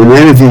 And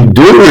then if you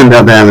do end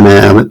up having to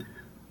have it,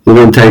 you're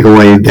going to take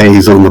away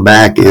days on the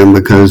back end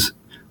because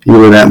you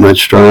were that much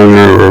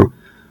stronger or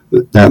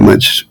that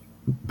much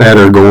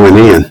better going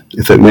in,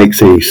 if it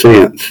makes any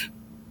sense.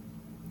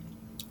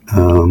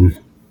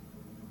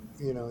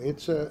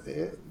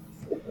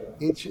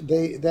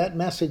 That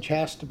message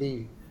has to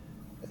be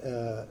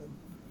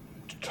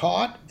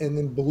taught and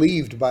then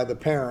believed by the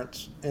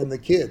parents and the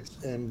kids.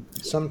 And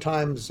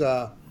sometimes,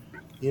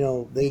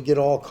 they get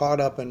all caught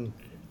up in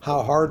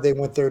how hard they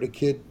want their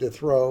kid to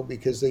throw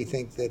because they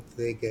think that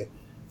they get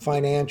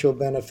financial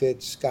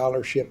benefits,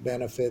 scholarship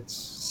benefits,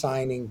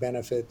 signing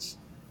benefits,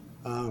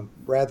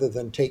 rather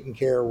than taking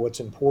care of what's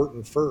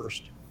important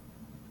first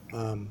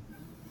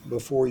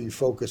before you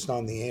focused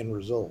on the end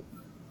result.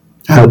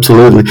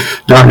 Absolutely.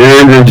 Dr.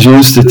 Andrews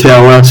used to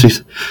tell us,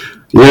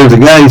 the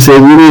guy, he said,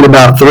 you need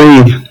about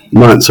 3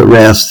 months of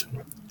rest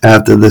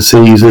after the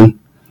season.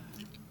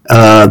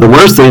 The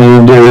worst thing you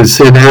can do is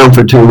sit down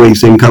for 2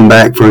 weeks and come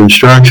back for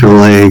instructional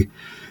leg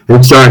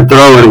and start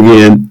throwing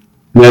again.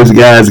 Those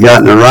guys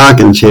got in a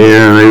rocking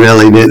chair and they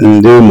really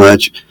didn't do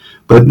much.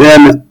 But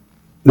then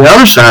the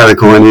other side of the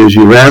coin is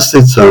you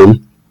rested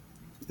some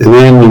and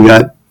then you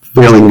got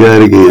feeling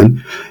good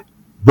again.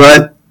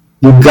 But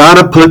you've got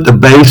to put the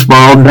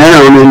baseball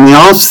down in the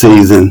off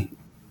season.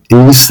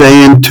 And you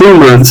stay in 2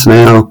 months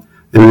now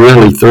and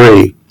really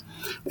 3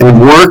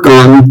 and work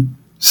on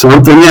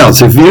something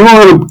else. If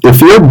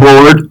you're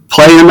bored,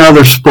 play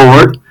another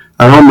sport.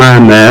 I don't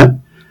mind that.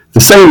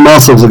 The same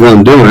muscles are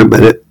going to do it,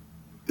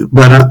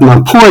 but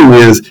my point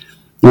is,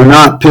 you're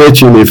not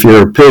pitching if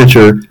you're a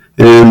pitcher.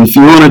 And if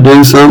you want to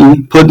do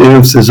something, put the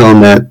emphasis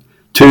on that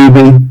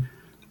tubing,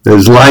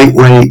 those light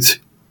weights,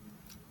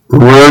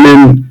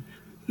 running,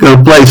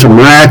 go play some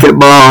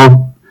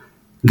racquetball,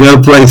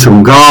 go play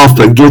some golf,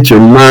 but get your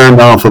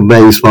mind off of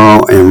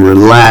baseball and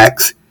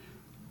relax.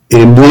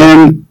 And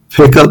then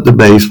pick up the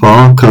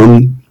baseball.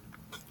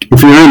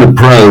 If you're in the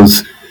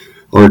pros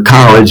or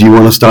college, you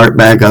want to start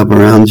back up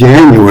around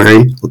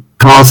January,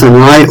 tossing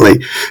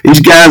lightly. These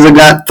guys have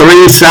got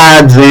 3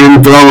 sides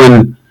in,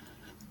 throwing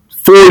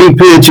 40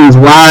 pitches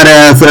wide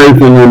ass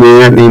open, and they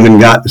haven't even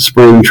got to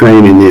spring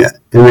training yet.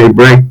 And they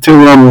break 2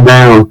 of them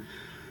down.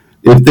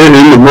 If they're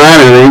in the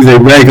minor leagues, they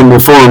break them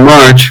before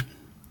March.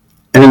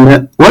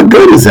 And what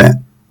good is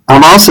that?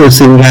 I've also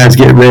seen guys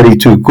get ready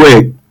too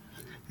quick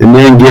and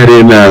then get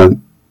in a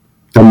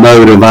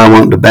mode of I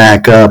want to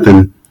back up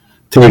and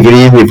take it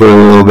easy for a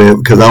little bit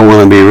because I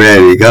want to be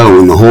ready to go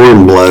when the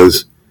horn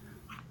blows.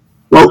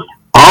 Well,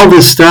 all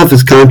this stuff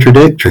is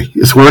contradictory.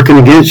 It's working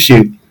against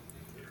you.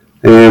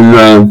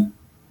 And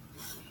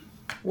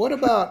what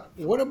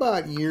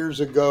about years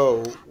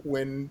ago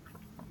when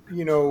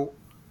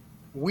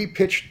we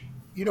pitched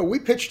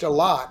a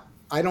lot.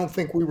 I don't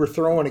think we were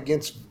throwing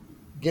against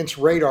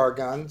radar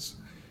guns.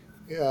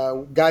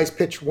 Guys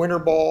pitched winter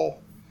ball.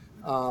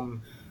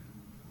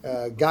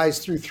 Guys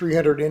threw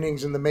 300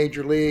 innings in the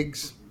major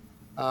leagues.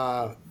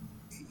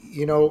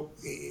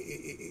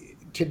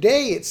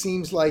 Today it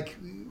seems like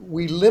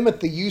we limit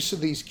the use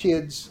of these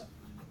kids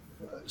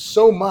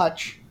so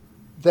much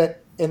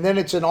and then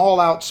it's an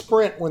all-out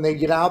sprint when they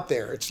get out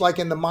there. It's like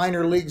in the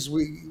minor leagues,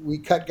 we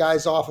cut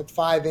guys off at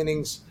 5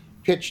 innings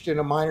pitched in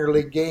a minor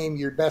league game.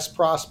 Your best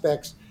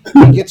prospects,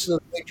 he gets to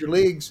the major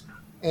leagues,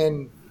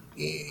 and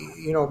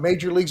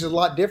major leagues is a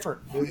lot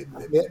different.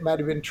 It might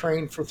have been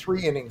trained for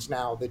 3 innings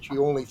now that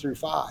you only threw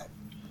 5.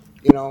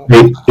 You throw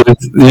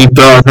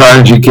as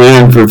hard as you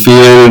can for a few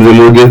innings, and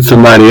you'll get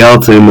somebody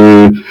else in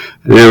there,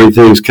 and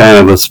everything's kind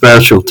of a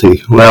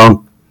specialty.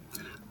 Well,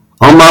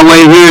 On my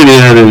way here the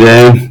other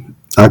day,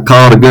 I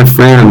called a good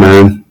friend of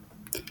mine,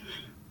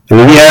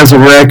 and he has a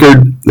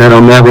record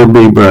that'll never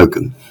be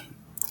broken.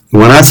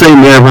 When I say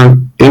never,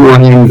 it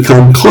won't even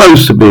come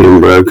close to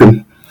being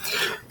broken.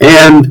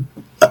 And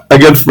a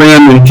good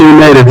friend and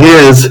teammate of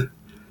his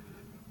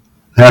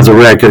has a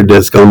record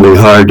that's going to be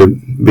hard to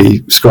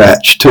be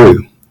scratched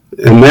too.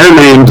 And their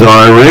names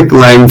are Rick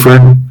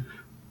Langford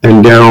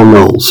and Daryl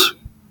Knowles.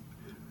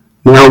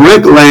 Now,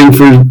 Rick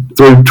Langford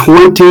threw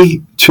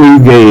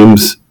 22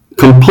 games,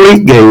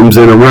 complete games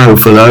in a row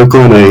for the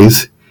Oakland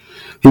A's.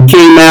 He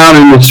came out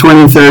in his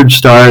 23rd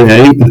start,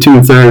 8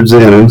 2/3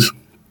 innings,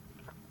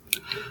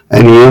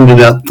 and he ended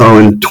up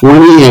throwing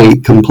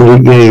 28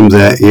 complete games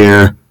that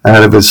year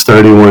out of his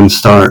 31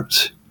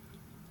 starts.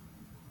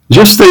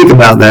 Just think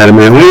about that a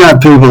minute. We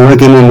got people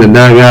looking in the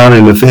dugout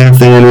in the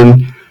 5th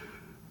inning,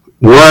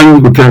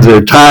 one because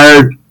they're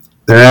tired,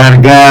 they're out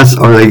of gas,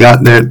 or they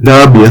got their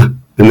W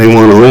and they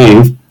want to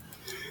leave.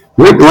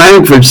 Rick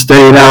Langford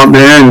stayed out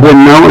there and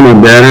didn't know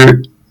any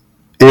better,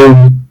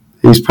 and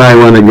he's probably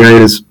one of the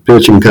greatest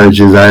pitching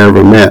coaches I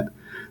ever met.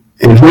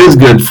 And his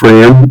good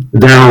friend,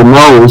 Daryl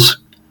Knowles,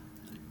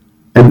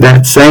 at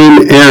that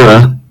same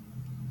era,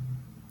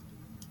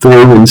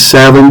 threw in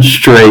 7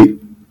 straight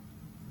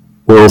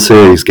World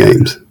Series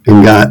games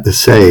and got the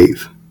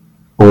save,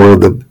 or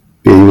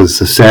he was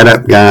the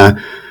setup guy,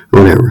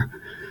 whatever.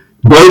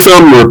 Both of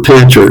them were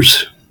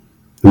pitchers,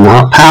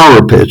 not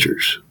power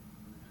pitchers.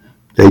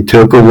 They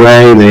took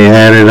away, they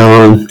added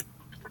on,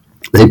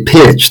 they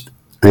pitched,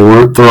 they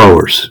weren't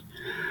throwers.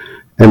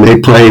 And they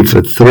played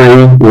for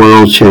 3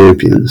 world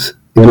champions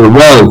in a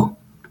row.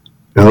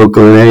 The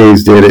Oakland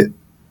A's did it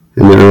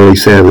in the early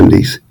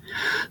 70s.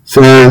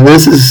 So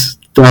this is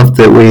stuff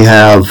that we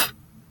have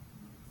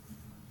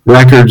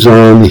records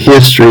on,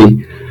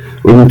 history.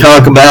 We can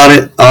talk about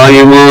it all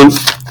you want,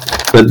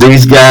 but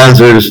these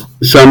guys are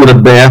some of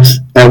the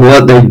best at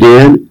what they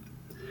did.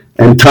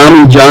 And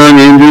Tommy John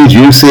injuries,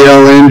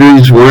 UCL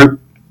injuries weren't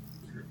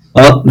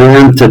up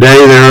then.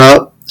 Today they're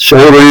up.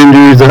 Shoulder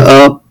injuries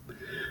are up.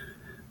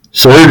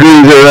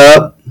 Surgeries are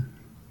up.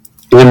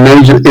 In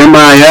major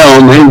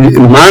MIL,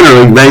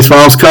 minor league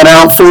baseball's cut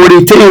out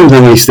 40 teams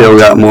and we still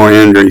got more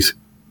injuries.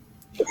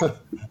 And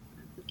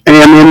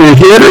in the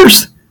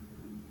hitters,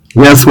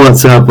 guess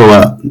what's up a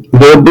lot?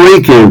 The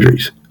oblique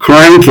injuries,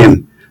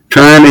 cranking,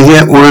 trying to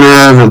hit one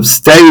out of the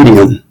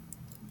stadium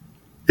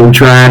and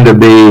trying to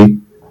be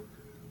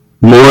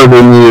more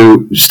than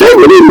you. Stay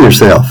within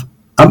yourself.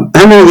 How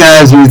many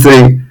guys do you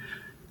think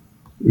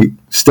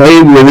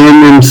stayed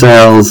within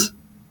themselves,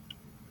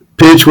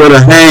 pitch with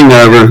a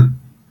hangover,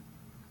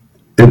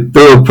 and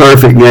threw a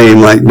perfect game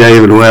like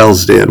David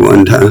Wells did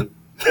one time?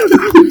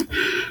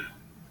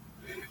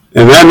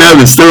 And I know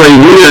the story.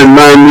 You didn't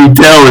mind me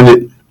telling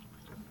it.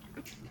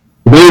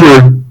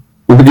 Boomer,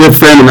 a good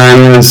friend of mine,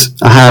 he was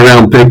a high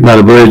round pick by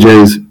the Blue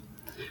Jays.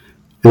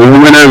 And we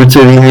went over to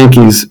the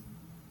Yankees.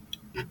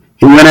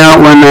 He went out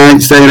one night,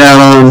 stayed out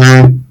all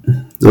night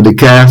with the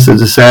cast of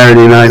the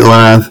Saturday Night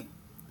Live.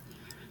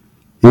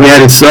 He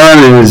had his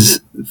son and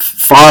his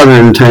father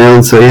in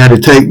town, so he had to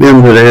take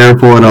them to the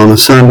airport on a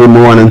Sunday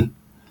morning,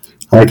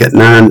 like at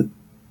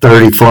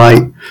 9:30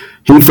 flight.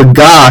 He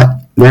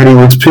forgot that he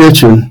was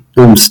pitching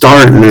and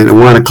starting at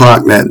 1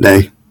 o'clock that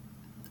day.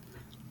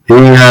 He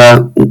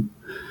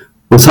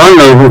was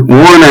hungover,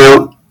 worn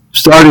out,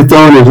 started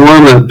throwing his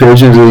warm-up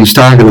pitches, and he's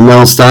talking to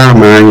Mel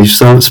Stoudemire.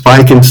 He's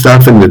spiking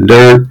stuff in the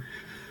dirt,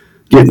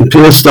 getting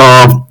pissed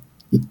off,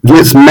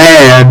 gets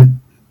mad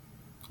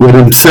with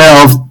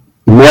himself.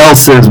 Mel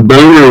says,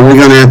 "Boomer, are we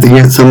going to have to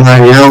get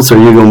somebody else, or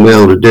are you going to be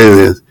able to do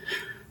this?"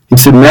 He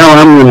said, "Mel,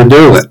 I'm going to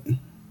do it."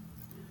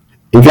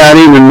 He got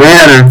even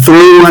madder,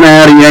 threw one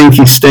out of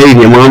Yankee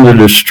Stadium onto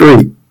the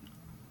street,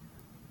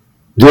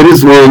 did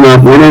his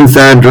warm-up, went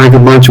inside, drank a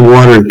bunch of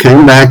water, and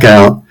came back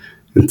out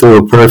and threw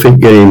a perfect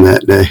game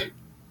that day.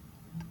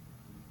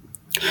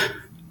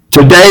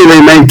 Today,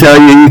 they may tell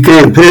you you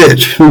can't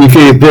pitch. You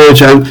can't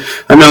pitch.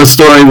 I know a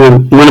story where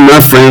one of my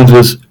friends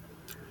was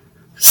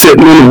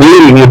sitting in a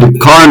meeting with the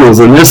Cardinals,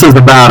 and this is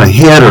about a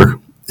hitter,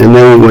 and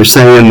they were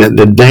saying that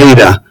the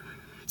data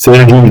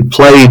said he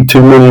played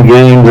too many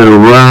games in a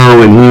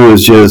row, and he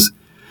was just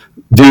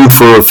due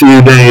for a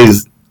few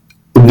days,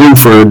 due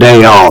for a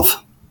day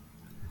off.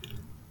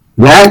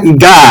 That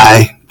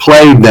guy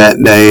played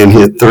that day and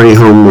hit 3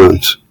 home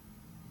runs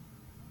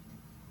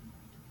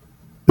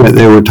that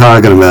they were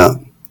talking about.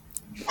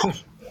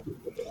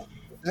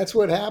 That's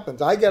what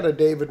happens. I got a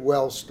David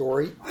Wells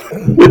story.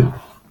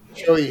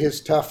 Show you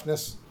his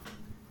toughness.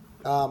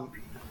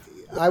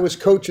 I was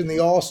coaching the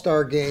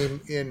All-Star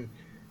game in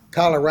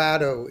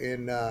Colorado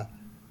in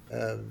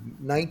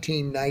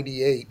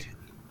 1998,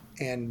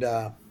 and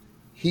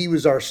he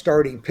was our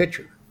starting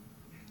pitcher.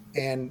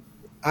 And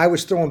I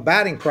was throwing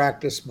batting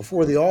practice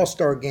before the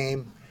All-Star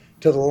game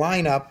to the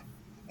lineup,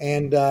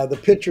 and the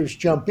pitchers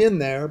jump in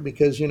there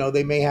because,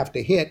 they may have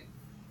to hit.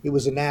 It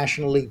was a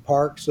National League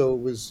park, so it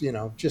was,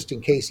 just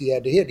in case he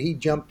had to hit, he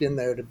jumped in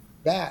there to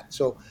bat.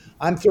 So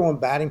I'm throwing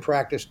batting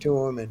practice to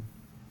him, and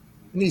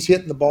he's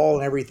hitting the ball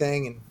and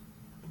everything. And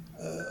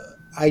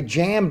I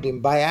jammed him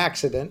by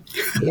accident.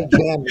 He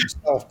jammed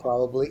himself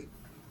probably.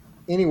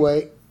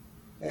 Anyway,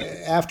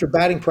 after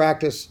batting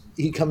practice,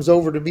 he comes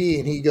over to me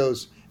and he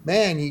goes,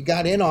 "Man, you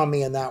got in on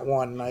me in that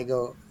one." And I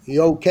go,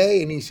 "You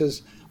okay?" And he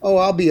says, "Oh,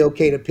 I'll be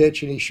okay to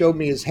pitch." And he showed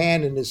me his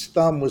hand, and his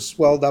thumb was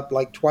swelled up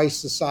like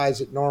twice the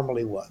size it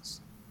normally was.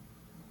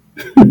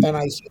 And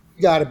I said,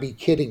 "You got to be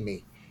kidding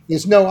me." He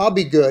goes, "No, I'll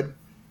be good."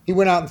 He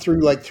went out and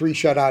threw like 3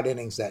 shutout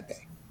innings that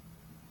day.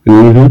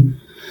 Mm-hmm.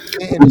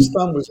 And his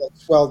thumb was like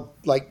swelled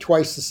like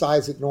twice the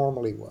size it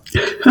normally was.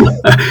 Yeah,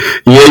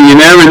 you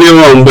never knew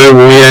on but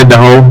we had to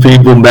hold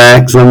people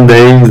back some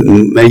days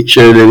and make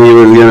sure that he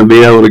was going to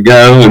be able to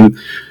go, and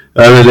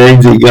other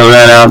days he'd go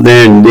right out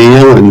there and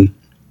deal. And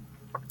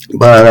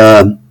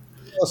but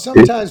Well,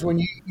 sometimes when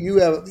you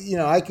have,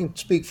 I can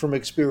speak from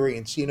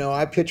experience.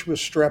 I pitched with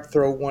strep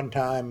throat one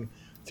time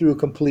through a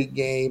complete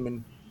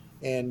game,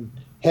 and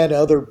had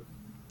other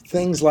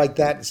things like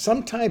that.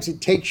 Sometimes it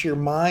takes your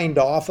mind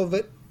off of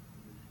it,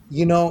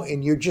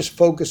 and you're just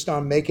focused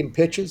on making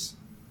pitches.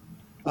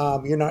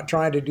 You're not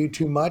trying to do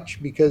too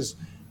much because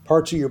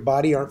parts of your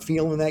body aren't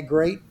feeling that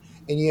great,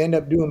 and you end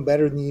up doing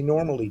better than you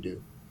normally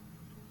do.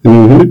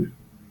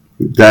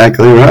 mm-hmm,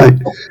 exactly right.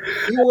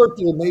 You worked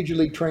as a major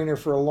league trainer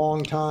for a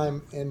long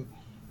time, and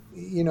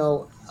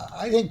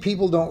I think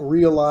people don't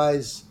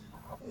realize.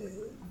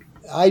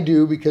 I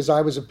do because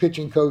I was a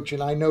pitching coach,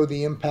 and I know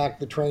the impact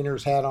the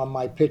trainers had on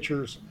my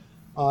pitchers,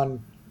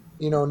 on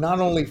not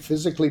only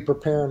physically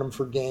preparing them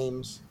for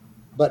games,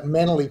 but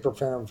mentally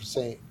preparing them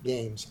for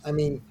games. I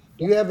mean,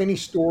 do you have any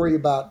story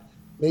about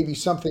maybe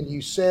something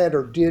you said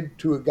or did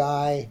to a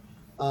guy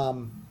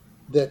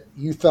that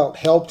you felt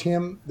helped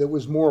him, that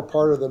was more a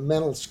part of the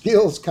mental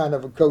skills kind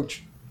of a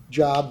coach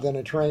job than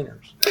a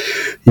trainer's?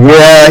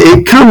 Yeah,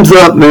 it comes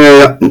up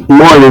there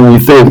more than you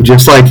think,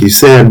 just like you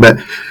said. But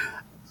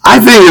I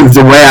think it's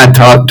the way I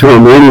talk to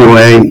him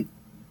anyway.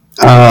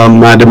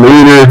 My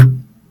demeanor,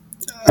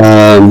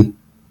 um,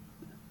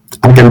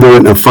 I can do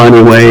it in a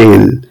funny way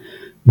and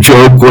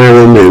joke with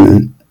him,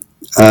 and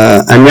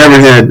I never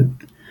had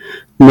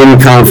many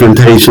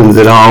confrontations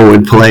at all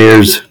with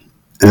players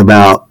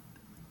about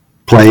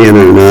playing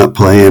or not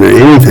playing or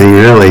anything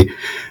really.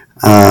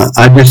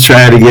 I just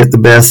try to get the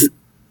best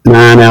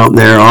nine out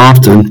there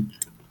often,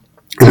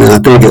 and I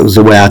think it was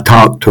the way I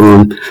talked to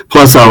him.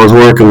 Plus, I was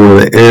working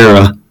with an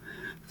era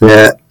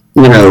that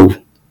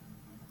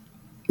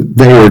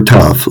they were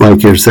tough,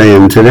 like you're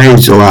saying.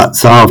 Today's a lot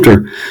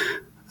softer.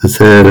 I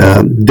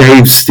said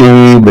Dave,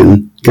 Steve,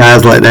 and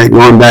guys like that,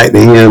 going back to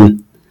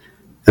him,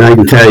 and I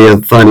can tell you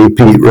a funny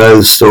Pete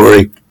Rose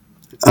story.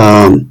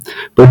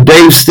 But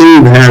Dave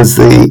Steve has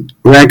the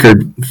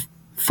record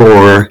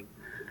for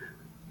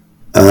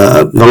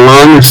the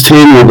longest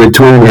tenure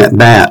between at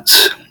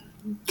bats,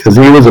 because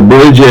he was a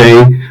Blue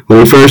Jay when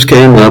he first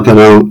came up, and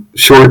I'll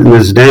shorten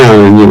this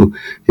down and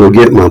you'll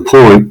get my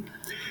point.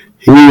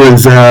 He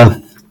was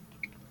an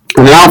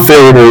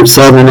outfielder at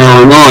Southern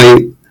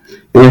Illinois.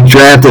 He was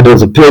drafted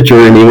as a pitcher,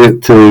 and he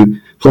went to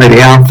play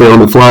the outfield in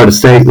the Florida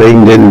State League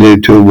and didn't do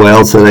too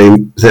well, so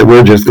they said,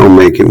 we're just going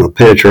to make him a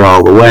pitcher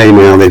all the way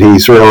now that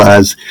he's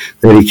realized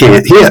that he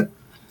can't hit.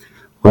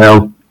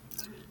 Well,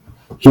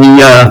 he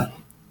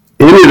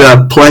ended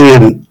up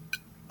playing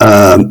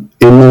in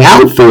the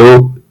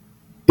outfield.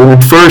 In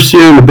the first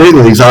year in the big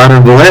leagues, Otto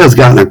Velez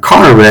got in a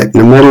car wreck in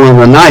the middle of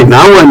the night, and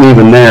I wasn't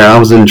even there. I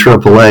was in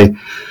AAA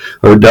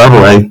or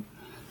AA.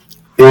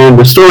 And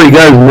the story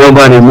goes,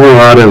 nobody knew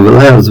Otto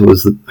Velez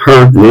was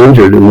hurt and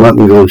injured and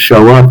wasn't going to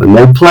show up. And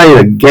they played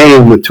a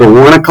game until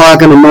 1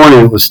 o'clock in the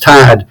morning. It was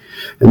tied.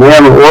 And they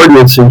have an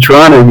ordinance in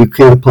Toronto, you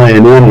can't play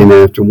an inning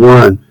after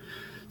 1.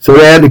 So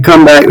they had to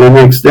come back the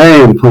next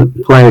day and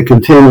play a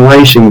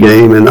continuation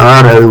game. And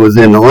Otto was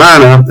in the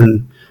lineup,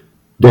 and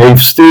Dave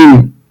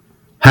Steve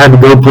had to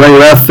go play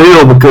left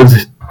field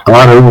because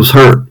Otto was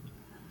hurt.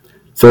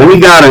 So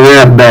he got an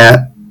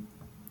at-bat,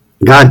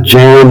 got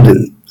jammed,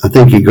 and I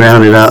think he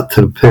grounded out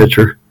to the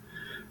pitcher.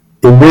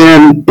 And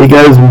then he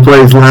goes and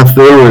plays left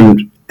field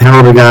and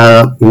held a guy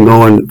up and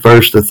going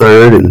first to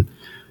third and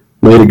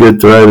made a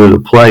good throw to the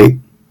plate.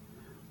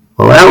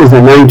 Well, that was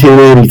in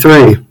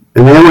 1983.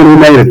 And then when he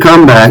made a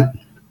comeback,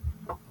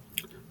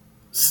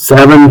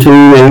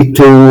 17, 18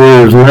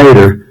 years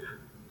later,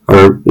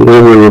 or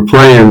when we were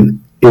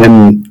playing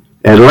in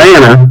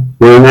Atlanta,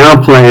 we're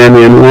now playing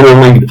in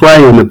interleague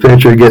play, and the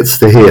pitcher gets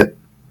to hit.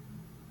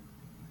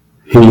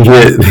 He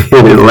hit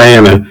in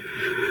Atlanta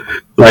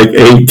like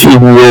 18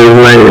 years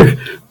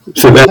later.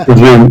 So that was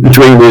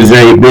between his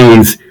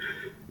ABs.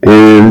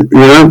 And,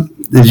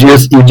 you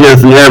just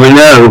never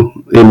know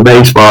in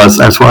baseball.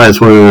 That's why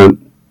it's one of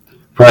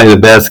probably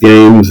the best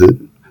games. A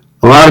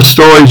lot of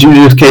stories, you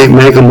just can't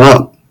make them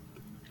up.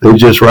 They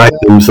just write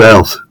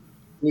themselves.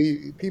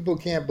 People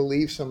can't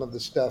believe some of the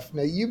stuff.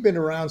 Now, you've been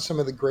around some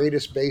of the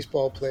greatest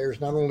baseball players,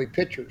 not only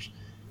pitchers,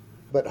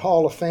 but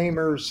Hall of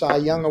Famers, Cy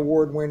Young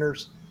Award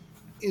winners.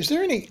 Is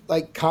there any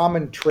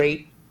common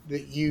trait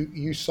that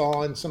you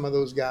saw in some of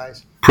those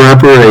guys?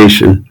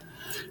 Preparation.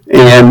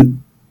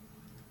 And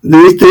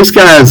these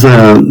guys,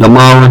 the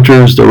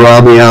Molitors, the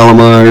Robbie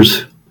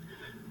Alomars,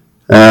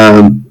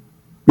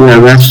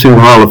 That's two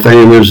Hall of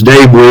Famers.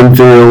 Dave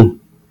Winfield.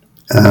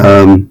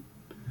 Um,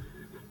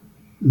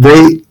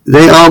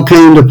 they all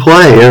came to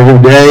play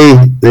every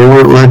day. They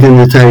weren't looking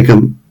to take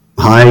a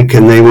hike,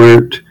 and they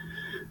weren't.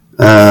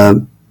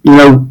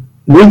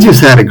 We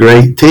just had a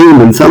great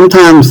team, and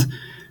sometimes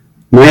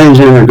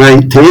managing a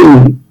great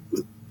team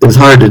is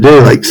hard to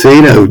do, like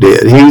Cito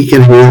did. He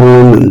can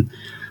handle them, and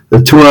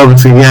the two of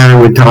us together,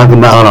 we talk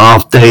about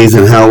off days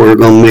and how we're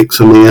going to mix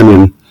them in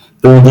and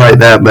things like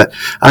that. But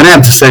I'd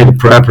have to say the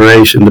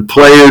preparation. The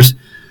players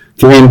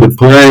came to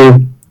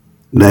play.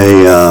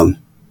 They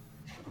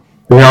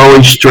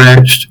always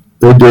stretched.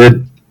 They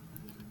did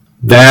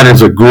that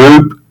as a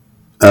group,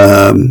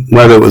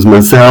 whether it was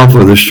myself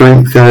or the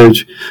strength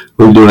coach.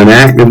 We'd do an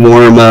active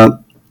warm-up.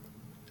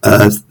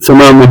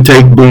 Some of them would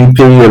take BP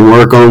and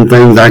work on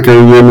things. I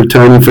can remember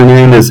Tony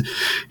Fernandez.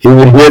 He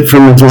would hit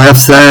from his left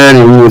side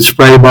and he would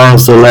spray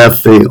balls to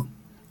left field.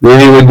 Then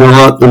he would go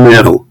up the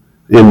middle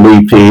in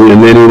BP,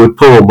 and then he would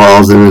pull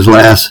balls in his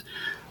last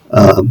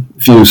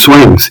few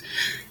swings.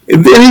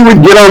 And then he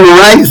would get on the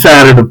right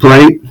side of the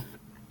plate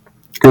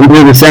and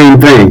do the same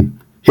thing.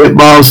 Hit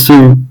balls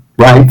to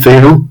right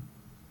field.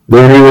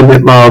 Then he would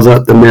hit balls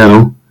up the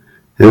middle,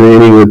 and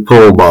then he would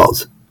pull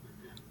balls.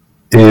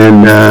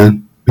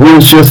 And he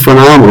was just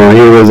phenomenal.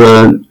 He was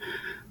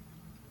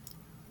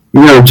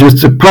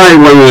probably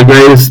one of the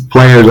greatest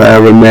players I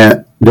ever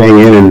met, day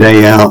in and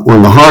day out. One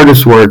of the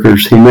hardest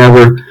workers. He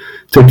never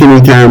took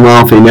any time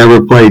off. He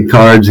never played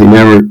cards. I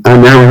never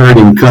heard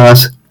him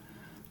cuss.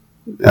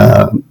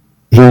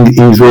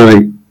 He's one of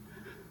the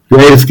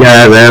greatest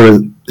guys I ever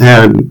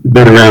had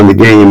been around the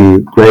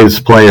game.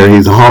 Greatest player.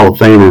 He's a Hall of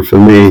Famer for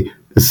me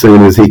as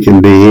soon as he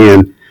can be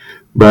in.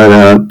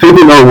 But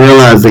people don't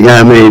realize the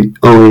guy made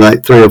only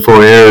like 3 or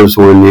 4 errors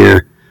one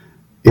year.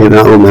 I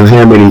don't know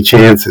how many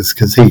chances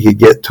because he could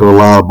get to a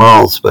lot of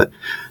balls. But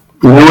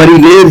you know what he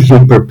did?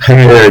 He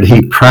prepared.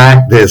 He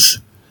practiced.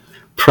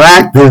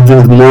 Practice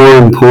is more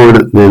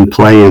important than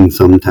playing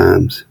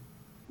sometimes.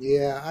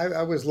 Yeah,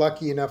 I was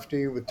lucky enough to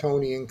be with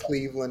Tony in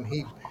Cleveland.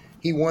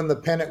 He won the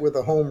pennant with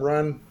a home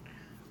run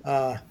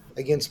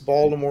against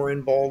Baltimore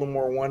in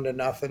Baltimore,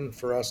 1-0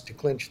 for us to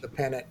clinch the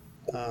pennant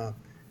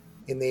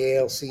in the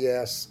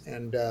ALCS,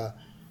 and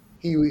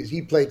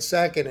he played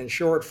second and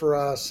short for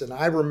us. And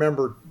I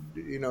remember,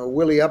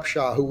 Willie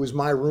Upshaw, who was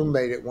my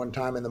roommate at one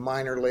time in the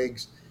minor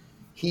leagues,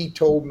 he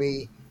told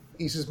me,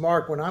 he says,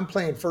 Mark, when I'm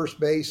playing first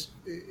base,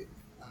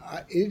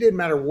 it didn't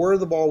matter where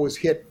the ball was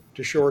hit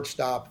to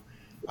shortstop.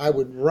 I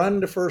would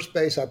run to first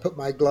base, I put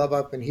my glove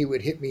up, and he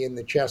would hit me in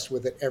the chest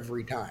with it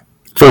every time.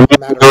 From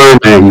an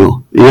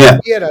angle, yeah.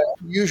 He had a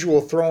usual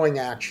throwing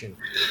action.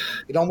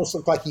 It almost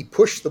looked like he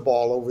pushed the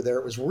ball over there.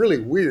 It was really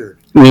weird.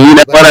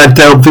 What I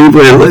tell people?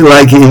 It looked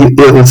like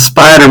it was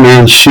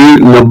Spider-Man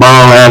shooting the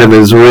ball out of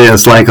his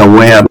wrist like a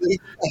web.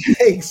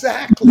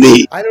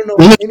 Exactly. I don't know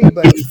if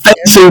anybody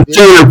facing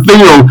center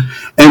field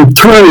and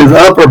turn his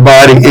upper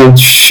body and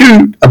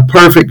shoot a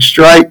perfect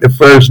strike to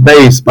first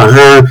base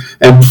behind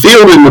and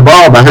fielding the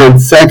ball behind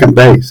second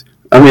base.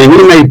 I mean,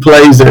 he made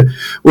plays that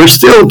we're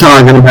still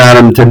talking about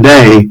him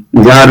today.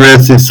 God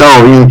rest his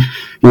soul. He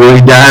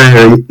died at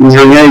a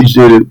young age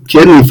due to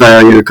kidney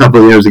failure a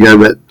couple of years ago.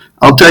 But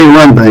I'll tell you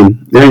one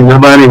thing: there ain't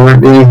nobody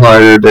worked any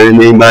harder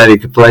than anybody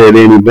could play it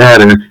any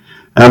better.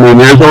 I mean,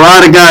 there's a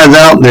lot of guys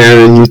out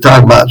there, and you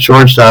talk about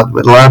shortstop,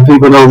 but a lot of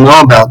people don't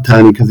know about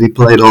Tony because he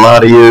played a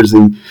lot of years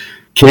in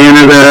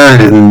Canada,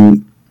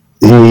 and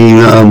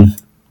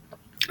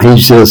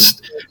he's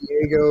just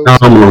a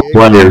phenomenal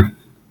player.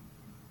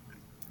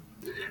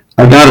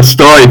 I got a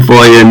story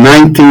for you. In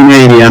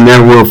 1980, I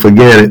never will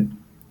forget it.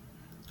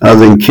 I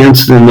was in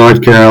Kinston,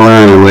 North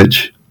Carolina,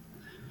 which,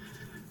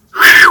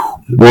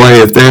 boy,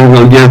 if they were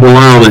going to give the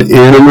world an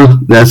enema,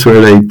 that's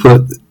where they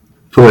put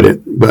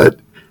it. But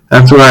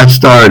that's where I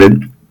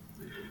started.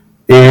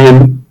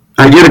 And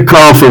I get a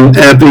call from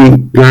Epi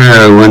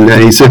Guerrero one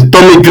day. He said,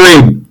 Tommy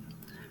Craig,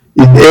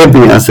 it's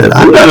Epi. I said,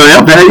 I'm going to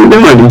help. How you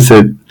doing? He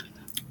said,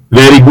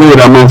 very good.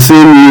 I'm going to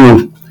send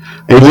you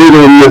a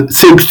little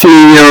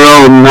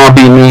 16-year-old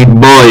knobby-kneed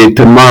boy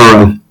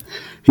tomorrow.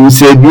 He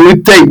said, you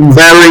take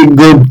very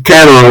good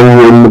care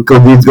of him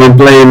because he's going to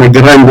play in the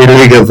Grande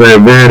Liga for a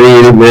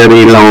very,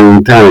 very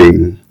long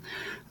time.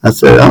 I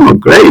said, oh,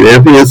 great.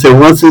 I said,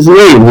 what's his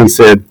name? He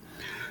said,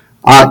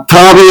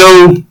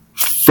 Octavio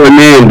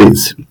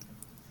Fernandez.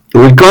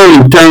 We call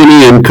him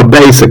Tony in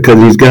Cabeza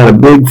because he's got a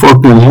big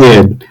fucking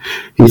head.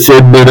 He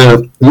said,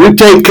 but you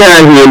take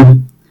care of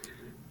him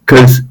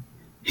because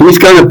he's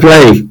going to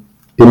play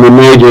in the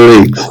major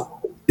leagues.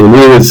 And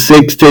he was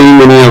 16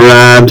 when he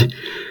arrived.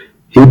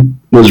 He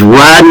was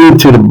riding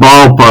to the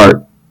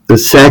ballpark the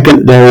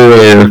second day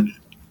there,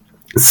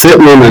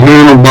 sitting on the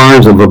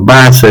handlebars of a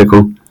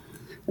bicycle,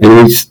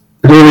 and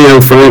Julio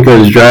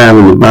Franco is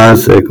driving the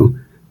bicycle,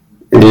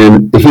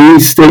 and he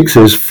sticks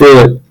his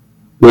foot,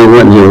 well, it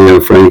wasn't Julio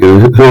Franco,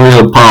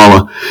 Julio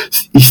Paula,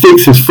 he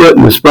sticks his foot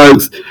in the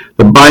spokes,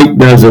 the bike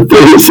does a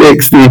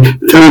 360,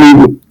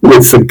 Tony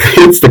hits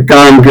the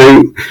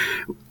concrete,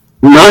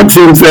 knocks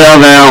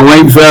himself out,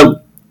 wakes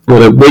up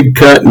with a big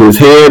cut in his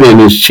head and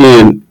his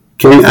chin.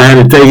 I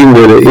had to take him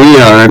to the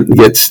ER,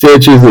 get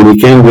stitches, and he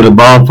came to the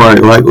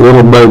ballpark like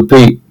little Bo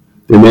Peep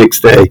the next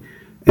day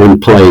and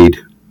played.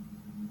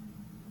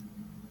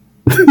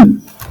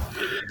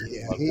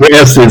 Yeah, The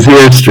rest is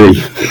history.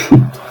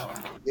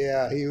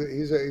 yeah,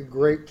 he's a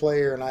great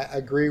player, and I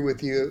agree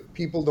with you.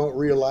 People don't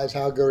realize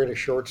how great a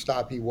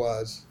shortstop he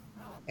was,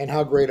 and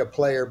how great a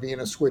player,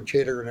 being a switch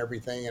hitter and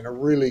everything, and a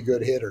really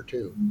good hitter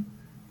too.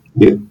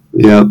 Yeah.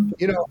 Yeah.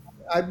 You know,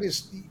 I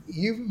just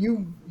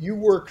you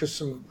work with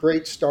some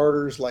great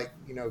starters like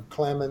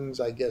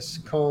Clemens, I guess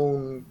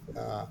Cone,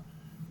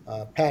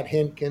 Pat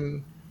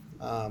Hinkin,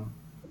 um,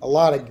 a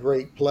lot of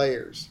great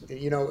players.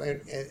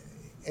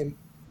 And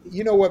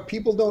you know what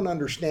people don't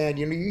understand.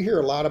 You hear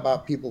a lot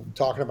about people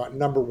talking about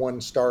number one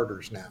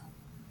starters now.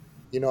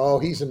 Oh,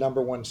 he's a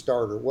number one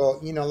starter. Well,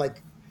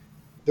 like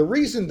the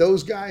reason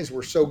those guys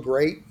were so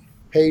great,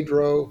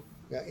 Pedro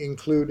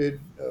included,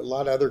 a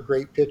lot of other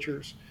great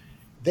pitchers,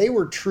 they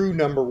were true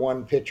number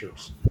one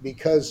pitchers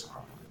because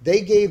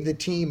they gave the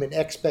team an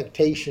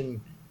expectation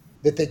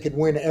that they could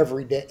win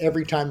every day,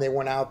 every time they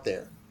went out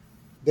there.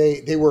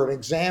 They were an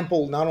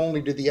example not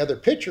only to the other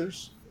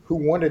pitchers who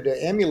wanted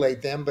to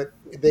emulate them, but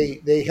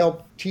they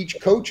helped teach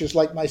coaches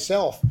like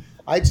myself.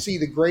 I'd see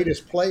the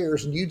greatest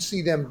players, and you'd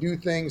see them do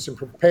things and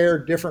prepare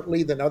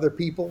differently than other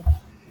people,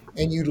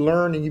 and you'd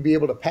learn and you'd be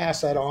able to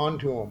pass that on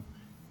to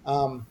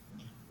them.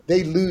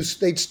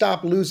 They'd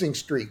stop losing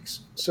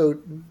streaks. So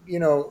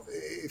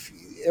if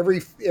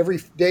every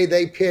day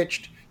they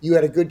pitched, you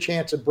had a good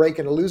chance of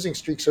breaking a losing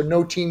streak. So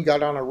no team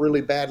got on a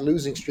really bad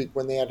losing streak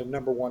when they had a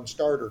number one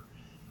starter,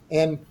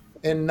 and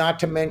not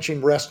to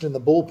mention rest in the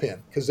bullpen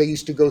because they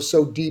used to go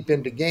so deep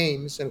into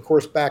games. And of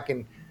course, back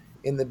in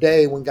the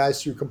day when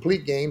guys threw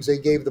complete games, they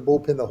gave the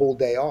bullpen the whole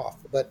day off.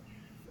 But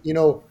you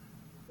know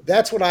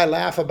that's what I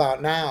laugh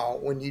about now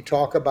when you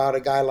talk about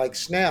a guy like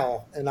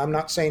Snell, and I'm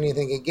not saying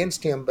anything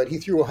against him, but he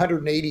threw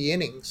 180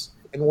 innings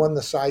and won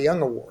the Cy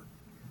Young Award,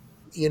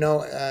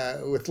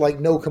 with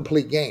like no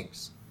complete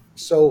games.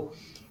 So,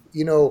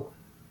 you know,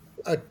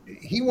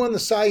 he won the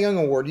Cy Young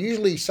Award.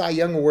 Usually Cy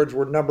Young Awards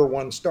were number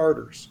one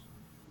starters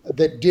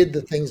that did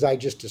the things I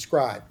just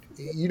described.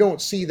 You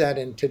don't see that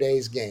in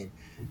today's game.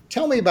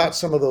 Tell me about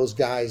some of those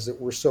guys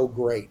that were so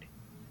great.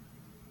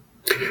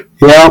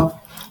 Yeah.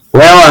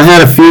 Well, I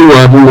had a few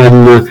of them,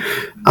 and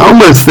I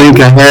almost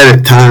think I had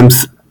at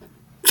times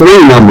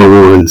three number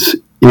ones.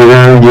 You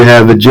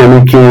have a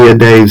Jimmy Key, a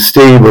Dave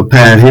Steve, a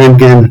Pat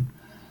Hinkin, and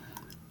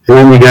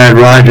then you got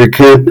Roger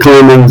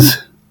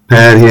Clemens,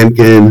 Pat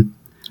Hinkin.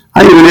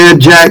 I even had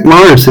Jack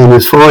Morris in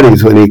his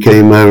 40s when he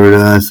came over to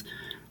us.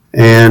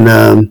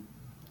 And,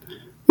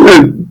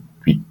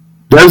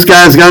 those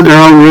guys got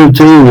their own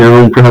routine, their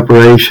own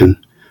preparation.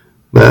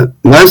 But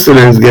most of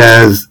those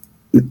guys,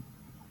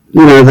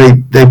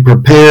 they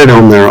prepared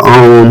on their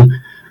own,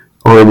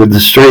 or with the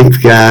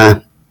strength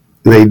guy,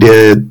 they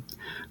did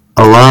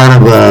a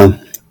lot of,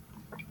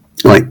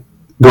 like,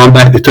 going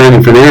back to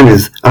Tony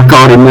Fernandez, I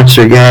called him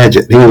Mr.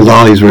 Gadget. He was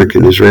always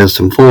working his wrist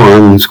and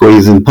forearm and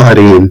squeezing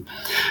putty,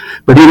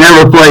 but he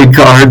never played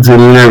cards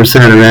and he never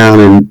sat around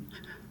and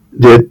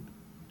did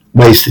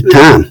wasted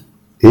time.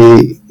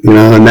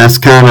 And that's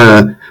kind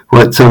of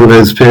what some of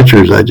those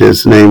pitchers I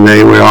just named,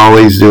 they were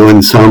always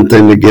doing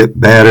something to get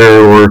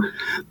better,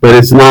 but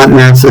it's not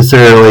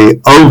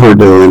necessarily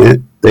overdoing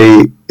it.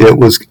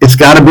 It's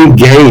got to be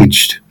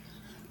gauged.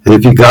 And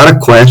if you got a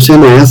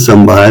question, ask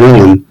somebody,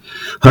 and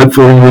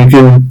hopefully we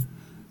can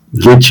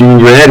get you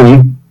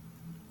ready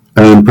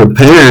and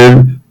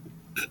prepared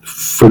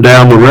for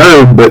down the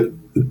road. But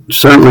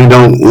certainly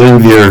don't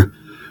leave your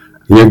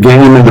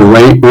game in the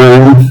weight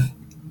room.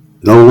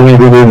 Don't leave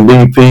it in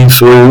BP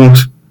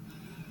swings.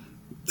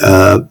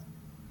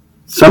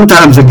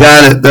 Sometimes a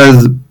guy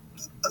that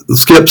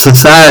skips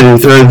aside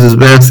and throws his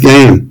best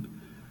game.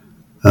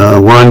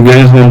 Warren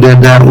Guzman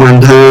did that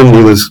one time.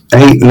 He was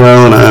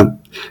 8-0, and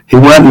he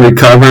wasn't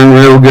recovering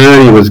real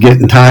good. He was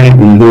getting tight,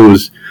 and he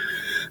was,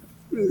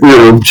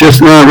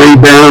 just not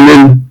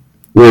rebounding.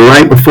 We were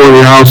right before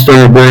the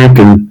All-Star break,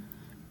 and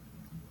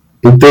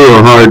he threw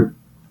a hard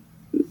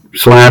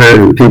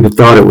slider, and people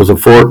thought it was a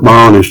fork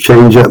ball, and his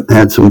changeup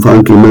had some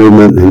funky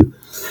movement.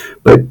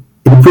 But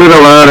he put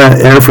a lot of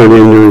effort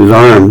into his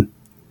arm,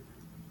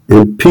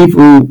 and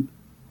people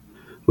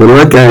would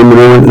look at him and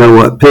they wouldn't know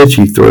what pitch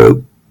he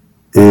threw.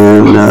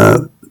 And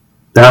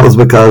that was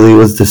because he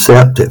was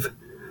deceptive.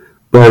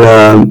 But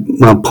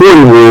my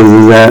point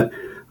is that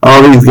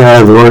all these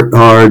guys worked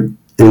hard,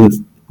 and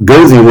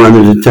Gozy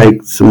wanted to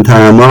take some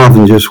time off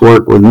and just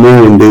work with me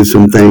and do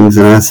some things.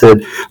 And I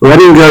said, let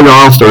him go to the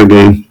All-Star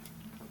game,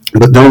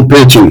 but don't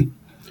pitch him.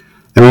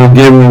 And we'll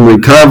give him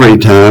recovery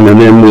time,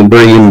 and then we'll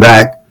bring him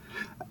back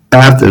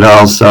after the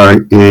All-Star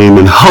game,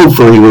 and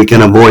hopefully we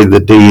can avoid the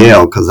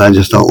DL, because I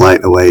just don't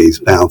like the way he's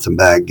bouncing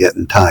back,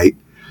 getting tight.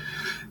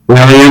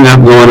 Well, he ended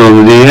up going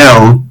on the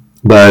DL,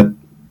 but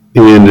he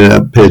ended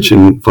up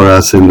pitching for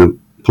us in the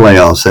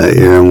playoffs that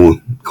year,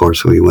 and of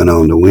course we went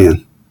on to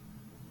win.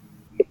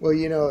 Well,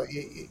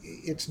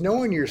 it's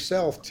knowing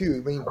yourself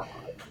too. I mean,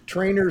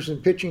 trainers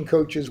and pitching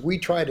coaches, we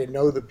try to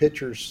know the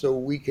pitchers so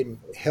we can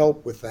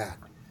help with that.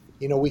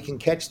 We can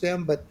catch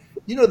them, but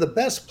the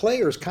best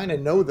players kind of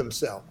know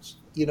themselves.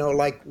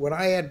 Like when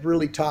I had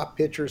really top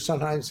pitchers,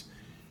 sometimes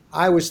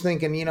I was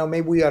thinking,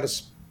 maybe we ought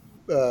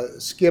to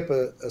skip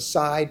a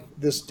side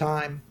this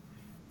time.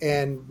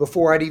 And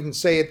before I'd even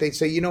say it, they'd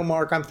say,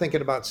 Mark, I'm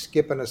thinking about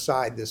skipping a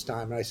side this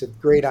time. And I said,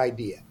 great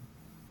idea.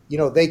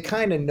 They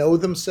kind of know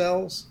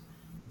themselves.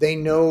 They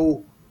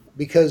know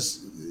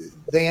because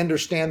they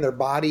understand their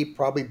body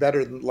probably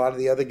better than a lot of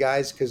the other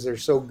guys because they're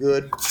so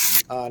good,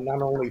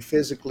 not only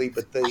physically,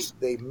 but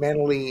they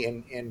mentally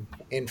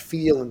and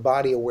feel and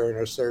body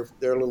awareness. They're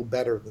a little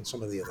better than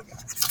some of the other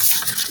guys.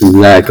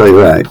 Exactly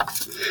right.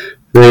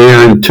 They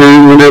are in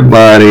tune with their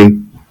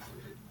body.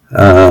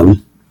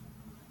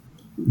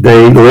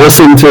 They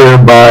listen to their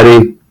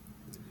body.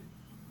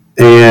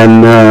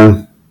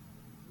 And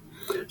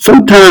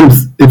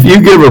sometimes if you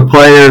give a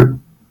player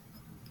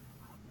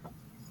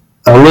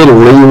a little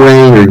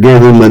leeway or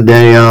give him a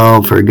day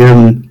off or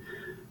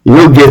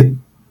you'll get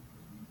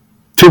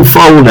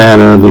twofold out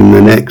of him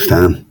the next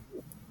time.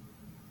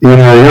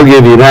 He'll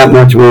give you that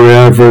much more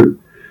effort.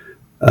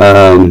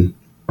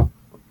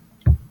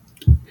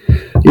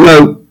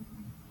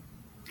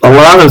 A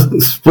lot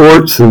of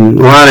sports and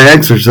a lot of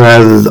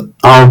exercises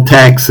all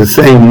tax the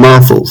same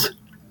muscles.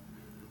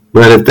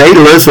 But if they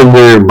listen to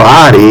their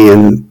body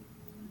and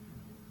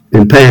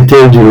pay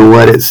attention to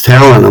what it's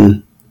telling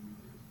them,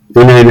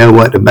 then they know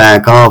what to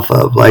back off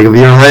of. Like if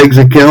your legs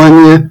are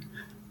killing you,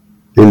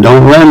 then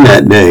don't run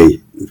that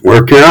day.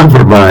 Work your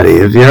upper body.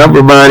 If your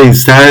upper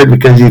body's tired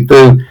because you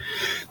threw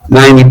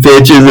 90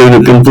 pitches in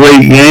a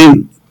complete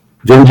game,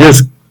 then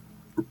just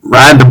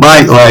ride the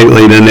bike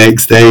lightly the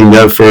next day and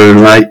go for a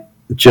light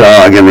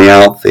jog in the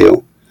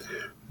outfield.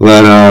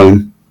 But,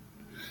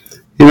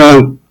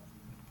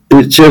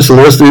 it's just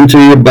listening to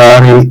your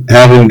body,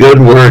 having good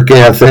work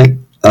ethic,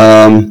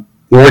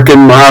 work in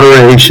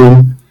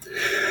moderation,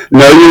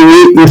 know your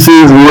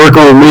weaknesses and work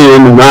on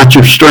them and not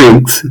your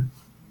strengths.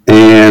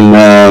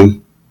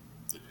 And,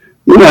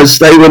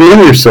 stay within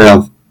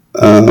yourself.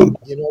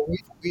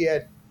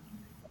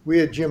 We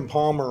had Jim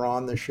Palmer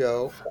on the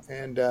show,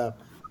 and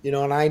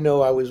and I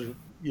know I was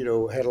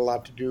had a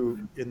lot to do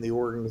in the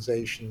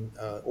organization,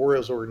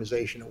 Orioles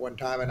organization at one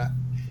time,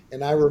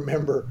 and I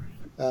remember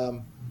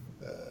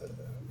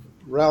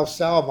Ralph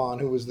Salvon,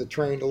 who was the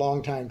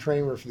longtime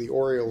trainer for the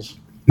Orioles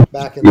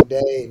back in the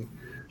day, and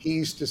he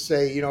used to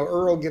say,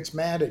 Earl gets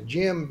mad at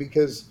Jim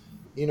because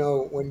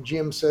when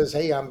Jim says,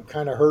 "Hey, I'm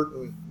kind of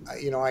hurting,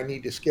 I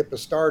need to skip a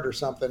start or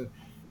something."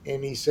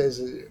 And he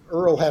says,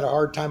 Earl had a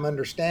hard time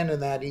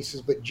understanding that. He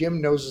says, but Jim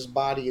knows his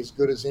body as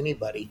good as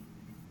anybody.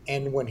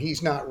 And when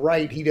he's not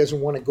right, he doesn't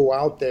want to go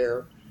out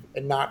there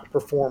and not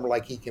perform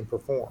like he can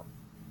perform.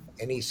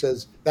 And he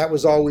says that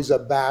was always a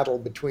battle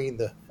between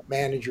the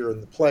manager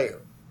and the player.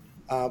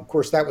 Of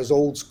course, that was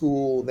old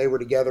school. They were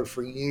together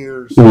for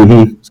years,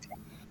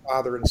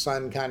 father and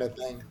son kind of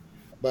thing.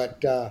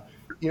 But,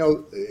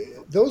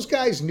 those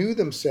guys knew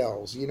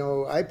themselves.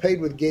 I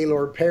played with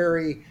Gaylord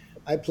Perry.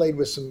 I played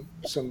with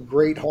some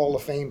great Hall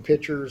of Fame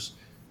pitchers,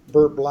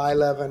 Burt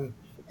Blyleven,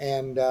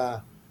 and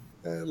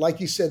like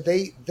you said,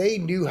 they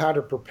knew how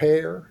to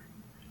prepare.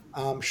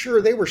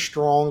 Sure, they were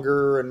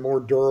stronger and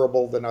more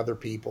durable than other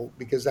people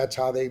because that's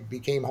how they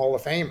became Hall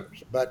of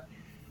Famers. But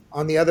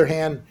on the other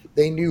hand,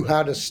 they knew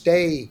how to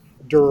stay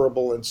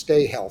durable and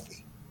stay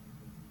healthy.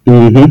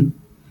 Mm-hmm.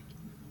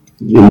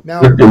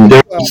 Now,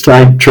 endurance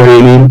type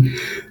training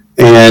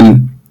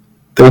and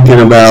thinking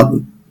about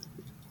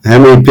how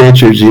many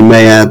pitchers you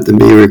may have to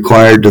be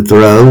required to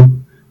throw,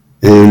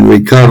 and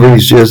recovery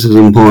is just as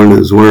important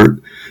as work.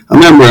 I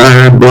remember I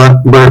heard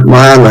Burt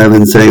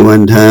Blyleven say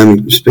one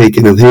time,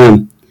 speaking of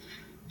him,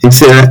 he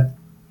said,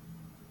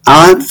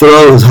 "I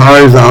throw as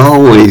hard as I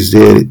always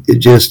did. It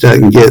just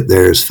doesn't get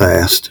there as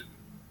fast."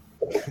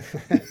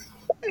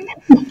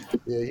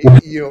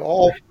 Yeah,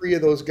 all three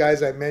of those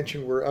guys I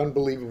mentioned were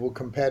unbelievable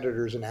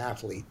competitors and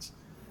athletes.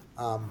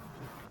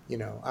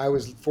 I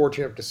was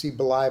fortunate to see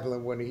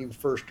Blyleven when he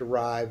first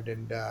arrived,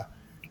 and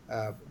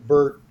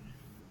Burt,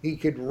 he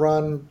could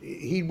run.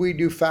 We'd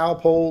do foul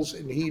poles,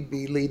 and he'd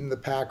be leading the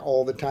pack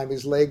all the time.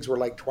 His legs were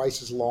like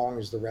twice as long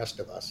as the rest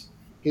of us.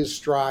 His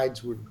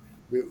strides would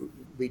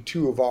be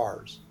two of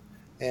ours.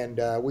 And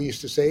we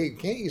used to say,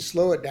 "Can't you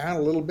slow it down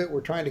a little bit?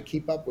 We're trying to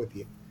keep up with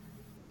you."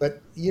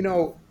 But,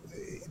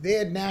 they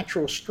had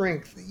natural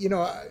strength.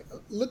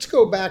 Let's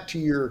go back to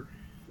your,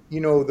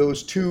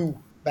 those two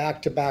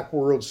back-to-back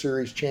World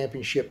Series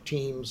championship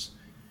teams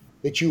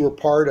that you were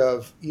part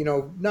of.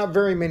 Not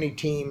very many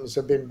teams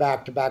have been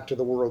back-to-back to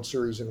the World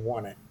Series and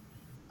won it.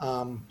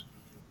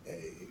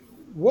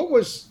 What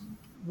was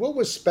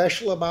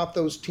special about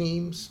those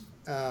teams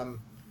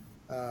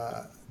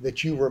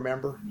that you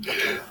remember?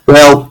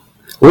 Well,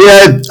 we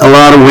had a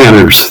lot of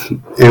winners,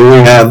 and we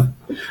have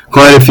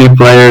quite a few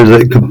players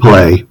that could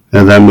play,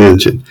 as I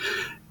mentioned.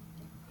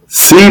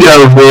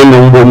 Cito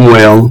handled them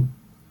well,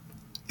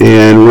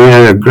 and we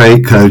had a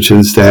great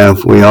coaching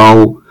staff. We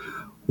all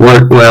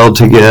worked well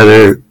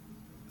together.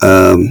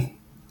 Our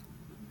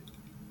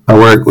I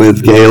worked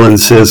with Galen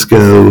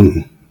Cisco,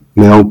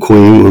 Mel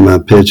Queen were my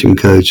pitching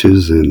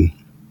coaches, and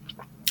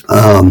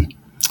um,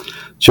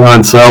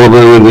 John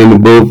Sullivan was in the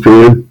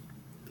bullpen.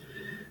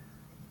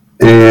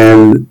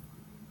 And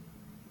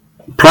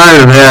prior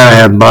to that, I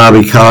had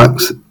Bobby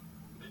Cox,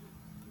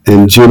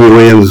 and Jimmy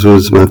Williams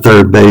was my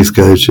third base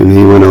coach, and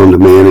he went on to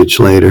manage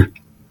later.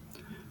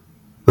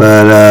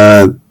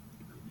 But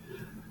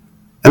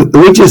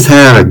we just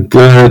had a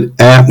good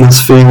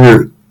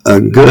atmosphere,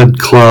 a good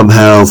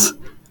clubhouse,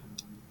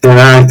 and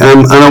I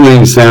don't mean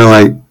to sound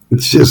like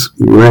it's just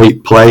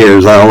great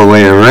players all the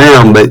way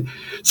around, but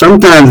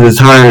sometimes it's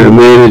hard to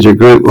manage a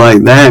group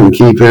like that and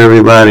keep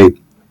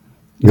everybody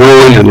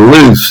going and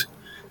loose.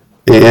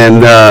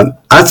 And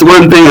that's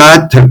one thing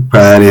I took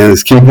pride in,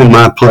 is keeping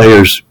my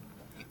players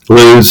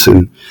loose,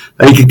 and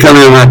they could come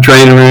in my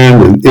training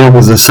room, and it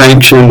was a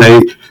sanction.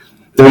 They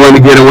wanted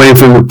to get away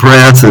from the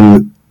press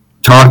and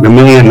talk to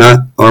me, and not,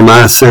 or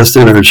my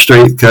assistant or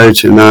strength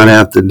coach, and not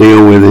have to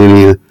deal with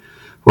any of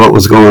what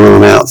was going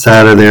on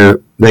outside of there.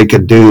 They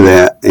could do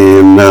that,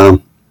 and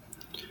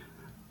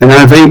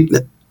I think,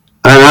 and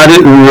I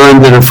didn't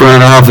run to the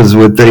front office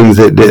with things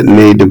that didn't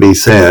need to be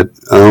said.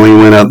 I only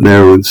went up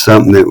there with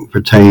something that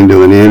pertained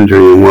to an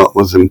injury and what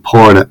was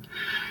important.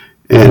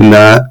 And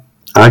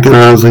I can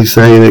honestly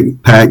say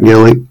that Pat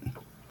Gillick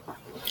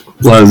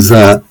was,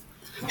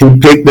 he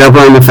picked up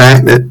on the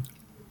fact that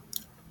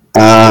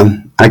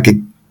I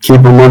could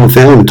keep them on the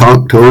field and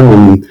talk to them,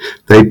 and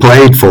they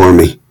played for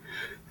me.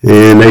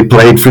 And they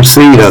played for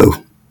Cito.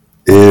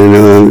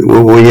 And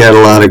we had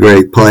a lot of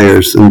great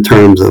players in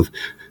terms of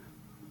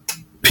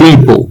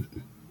people,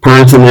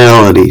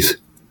 personalities.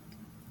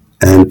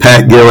 And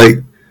Pat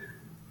Gillick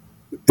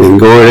and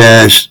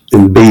Gordash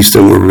and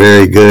Beeston were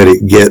very good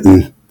at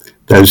getting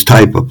those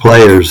type of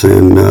players.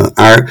 And one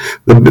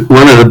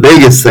of the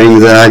biggest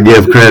things that I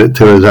give credit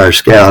to is our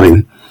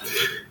scouting.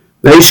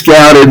 They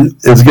scouted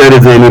as good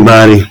as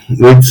anybody.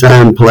 We'd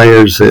signed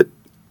players that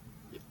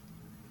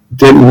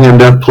didn't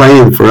end up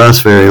playing for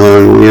us very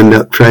long. We ended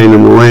up trading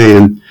them away,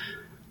 and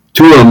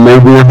two of them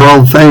maybe were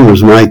Hall of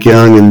Famers, Mike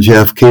Young and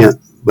Jeff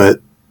Kent. But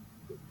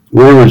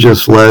we were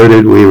just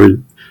loaded. We were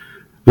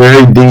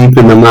very deep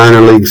in the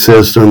minor league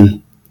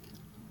system.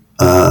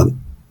 I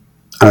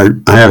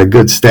had a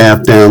good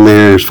staff down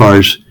there as far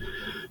as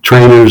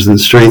trainers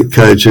and strength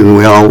coaches, and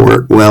we all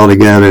worked well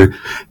together.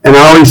 And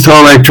I always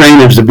told our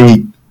trainers to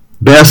be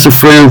best of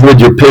friends with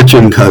your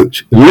pitching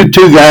coach. You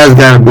two guys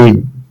got to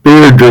be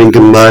beer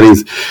drinking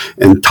buddies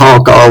and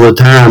talk all the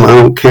time. I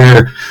don't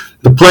care.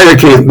 The player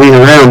can't be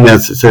around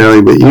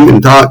necessarily, but you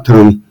can talk to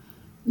them,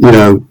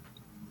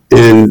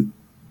 and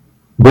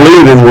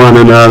believe in one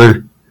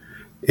another.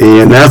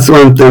 And that's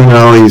one thing I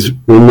always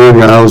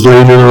remember. I was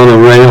leaning on a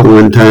rail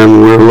one time,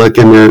 and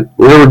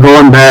we were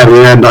going bad. We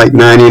had like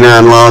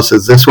 99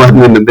 losses. This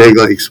wasn't in the big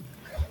leagues.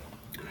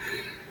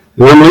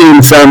 And I'm leading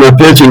beside my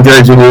pitching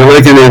coach, and we're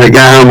looking at a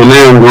guy on the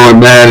mound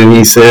going bad, and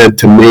he said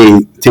to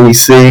me,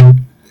 TC,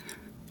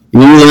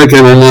 you look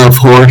at enough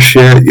horse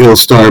shit, you'll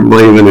start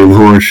believing in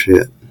horse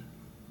shit.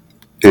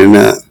 And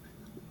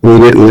we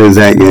didn't lose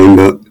that game,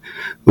 but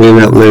we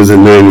ended up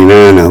losing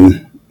 99 of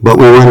them. But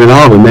we won it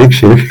all the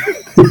next year.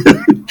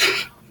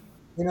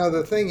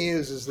 The thing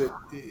is that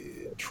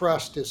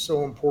trust is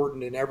so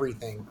important in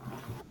everything,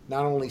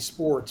 not only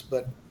sports,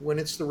 but when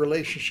it's the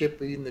relationship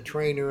between the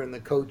trainer and the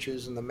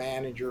coaches and the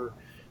manager,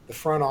 the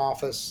front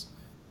office.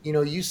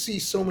 You see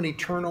so many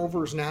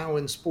turnovers now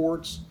in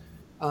sports.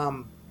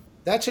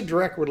 That's a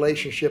direct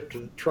relationship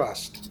to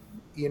trust.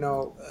 They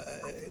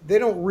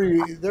don't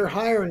really, they're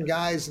hiring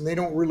guys and they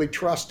don't really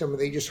trust them.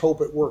 They just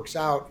hope it works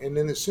out. And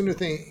then as soon as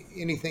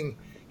anything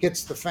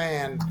hits the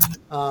fan,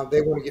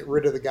 they want to get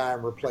rid of the guy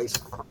and replace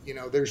him.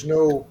 There's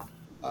no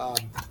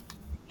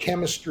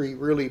chemistry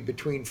really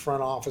between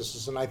front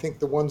offices. And I think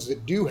the ones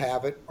that do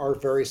have it are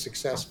very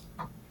successful.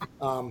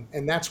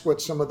 And that's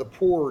what some of the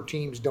poorer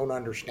teams don't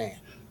understand.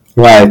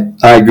 Right,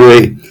 I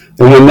agree.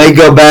 And when they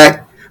go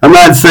back, I'm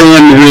not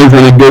saying there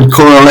isn't a good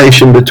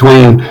correlation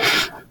between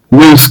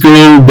new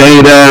school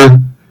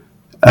data,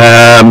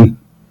 the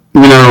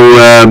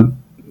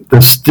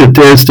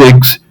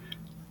statistics,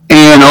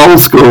 and old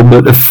school,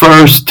 but the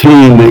first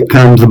team that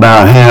comes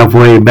about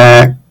halfway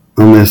back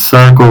on this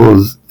circle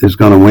is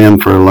going to win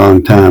for a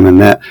long time, and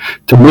that,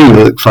 to me,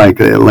 looks like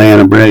the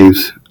Atlanta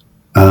Braves.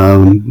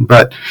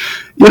 But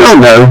you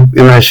don't know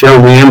unless you're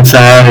on the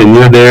inside and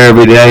you're there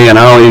every day, and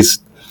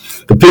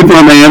the people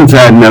on the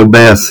inside know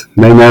best.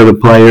 They know the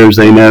players,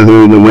 they know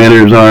who the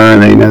winners are,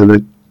 they know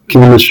the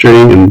chemistry,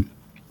 and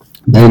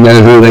they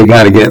know who they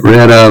got to get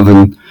rid of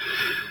and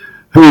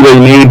who they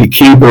need to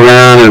keep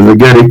around as a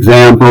good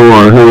example,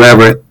 or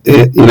whoever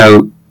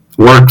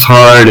works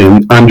hard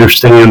and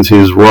understands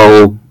his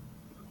role.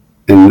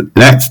 And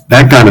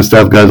that kind of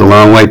stuff goes a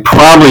long way,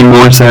 probably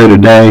more so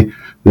today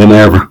than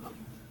ever.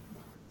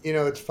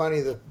 It's funny,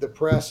 the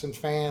press and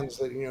fans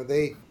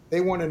that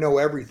they want to know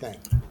everything,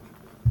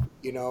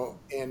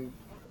 and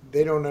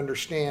they don't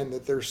understand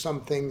that there's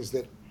some things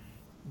that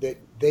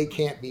they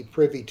can't be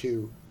privy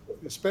to,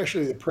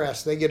 especially the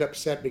press. They get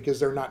upset because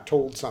they're not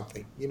told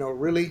something.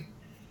 Really,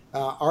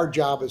 Our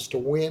job is to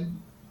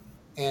win,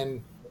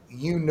 and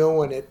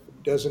knowing it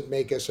doesn't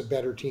make us a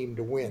better team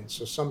to win.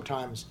 So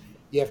sometimes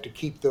you have to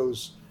keep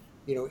those,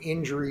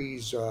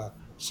 injuries,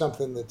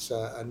 something that's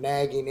a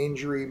nagging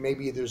injury.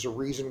 Maybe there's a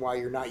reason why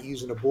you're not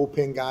using a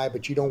bullpen guy,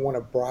 but you don't want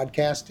to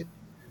broadcast it.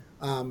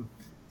 Um,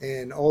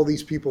 and all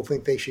these people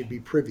think they should be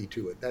privy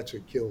to it. That's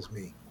what kills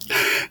me.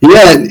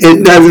 Yeah,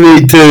 it does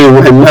me too.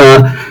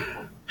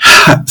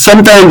 And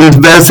sometimes it's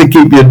best to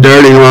keep your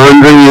dirty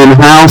laundry in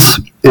house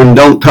and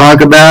don't talk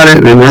about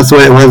it. And that's the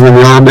way it was in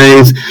the old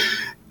days.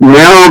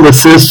 Now the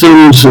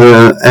systems,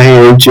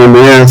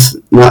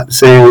 AHMS, not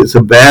saying it's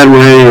a bad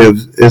way,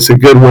 it's a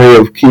good way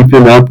of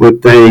keeping up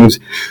with things.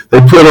 They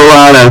put a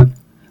lot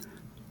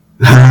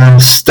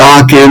of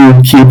stock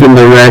in keeping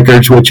the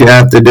records, which you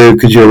have to do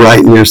because you're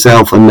writing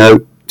yourself a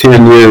note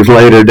 10 years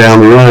later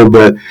down the road.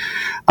 But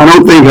I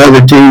don't think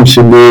other teams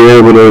should be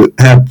able to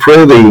have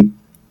privy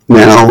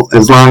now,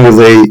 as long as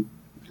they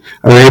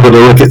are able to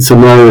look at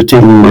some other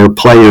team or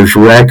players'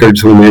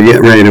 records when they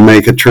get ready to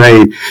make a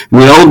trade. In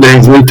the old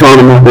days, we told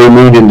them what they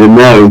needed to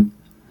know,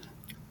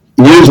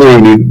 usually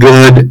the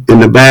good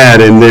and the bad,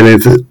 and then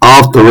if it's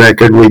off the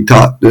record, we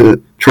talk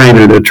to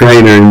trainer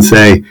and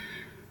say,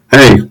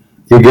 hey,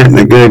 you're getting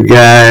a good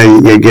guy,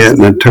 you're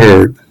getting a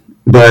turd.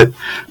 But,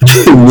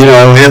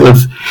 it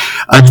was,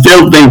 I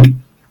still think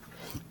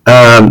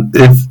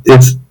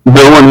it's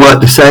knowing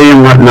what to say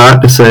and what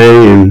not to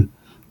say, and,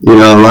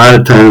 a lot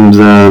of times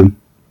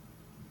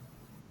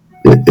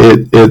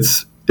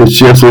it's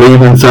just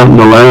leaving something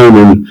alone,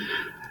 and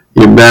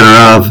you're better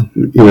off,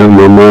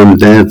 my mom and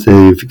dad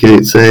say, if you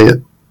can't say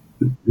it,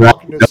 right,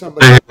 Talking to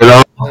somebody say it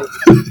at all.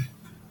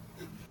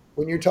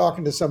 when you're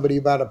talking to somebody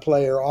about a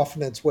player,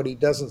 often it's what he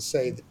doesn't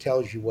say that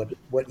tells you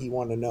what you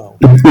want to know.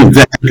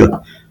 Exactly.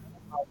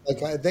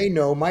 Like they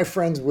know, my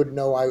friends would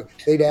know.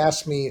 They'd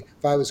ask me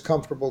if I was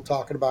comfortable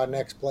talking about an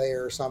ex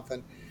player or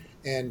something,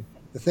 and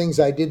the things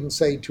I didn't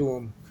say to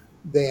them,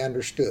 they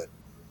understood.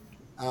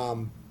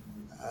 Um,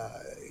 uh,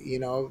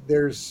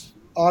 there's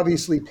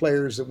obviously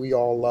players that we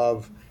all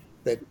love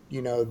that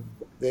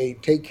they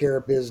take care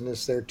of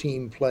business. They're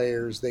team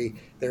players.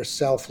 They're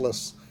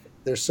selfless.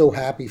 They're so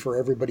happy for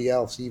everybody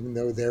else, even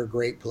though they're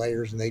great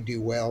players and they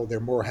do well. They're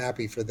more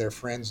happy for their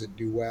friends that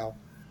do well.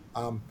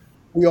 Um,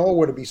 we all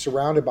want to be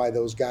surrounded by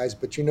those guys,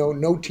 but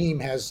no team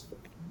has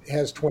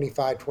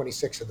 25,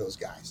 26 of those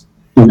guys.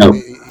 No.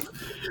 It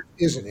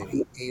isn't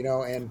any,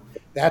 and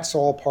that's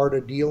all part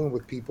of dealing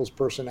with people's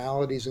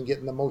personalities and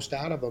getting the most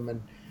out of them.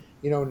 And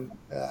I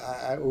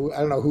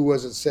don't know who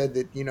was it said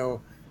that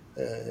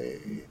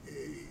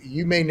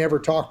you may never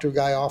talk to a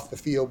guy off the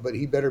field, but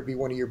he better be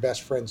one of your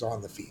best friends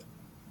on the field.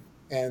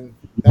 And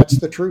that's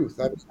the truth.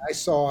 I mean, I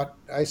saw it.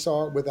 I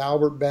saw it with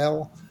Albert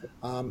Bell.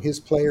 His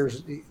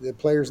players, the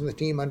players in the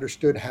team,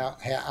 understood how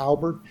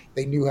Albert.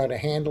 They knew how to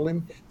handle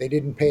him. They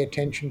didn't pay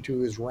attention to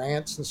his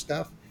rants and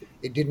stuff.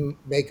 It didn't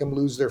make them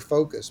lose their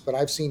focus. But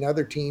I've seen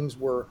other teams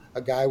where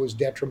a guy was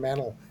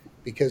detrimental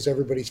because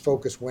everybody's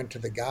focus went to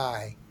the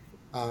guy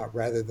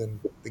rather than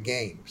the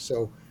game.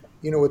 So,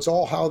 it's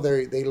all how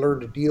they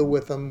learn to deal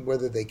with them,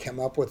 whether they come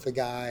up with the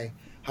guy,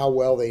 how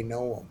well they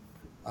know him.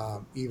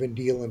 Even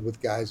dealing with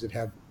guys that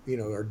have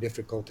are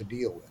difficult to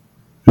deal with.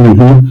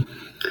 Mm-hmm.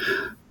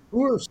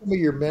 Who are some of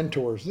your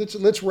mentors?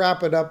 Let's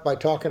wrap it up by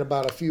talking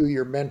about a few of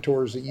your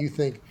mentors that you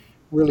think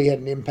really had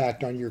an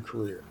impact on your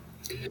career.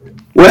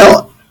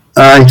 Well,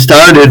 I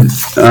started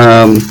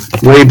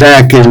way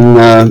back in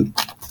the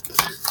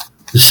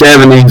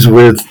 70s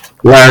with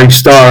Larry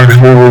Starr,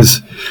 who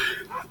was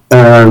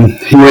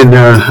he had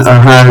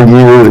hired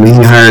you, and he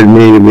hired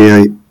me to be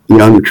a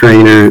young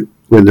trainer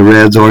with the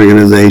Reds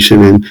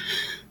organization, and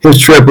his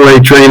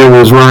AAA trainer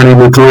was Ronnie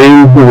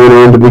McLean, who went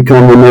on to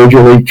become the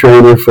major league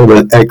trainer for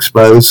the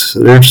Expos. So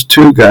there's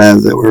two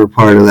guys that were a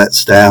part of that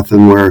staff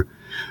and were,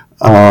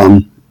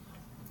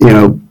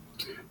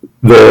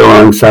 very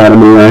alongside of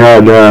me. I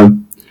had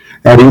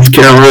at East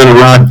Carolina,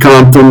 Rod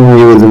Compton.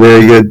 He was a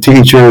very good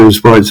teacher, a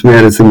sports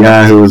medicine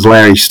guy who was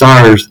Larry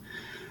Starr's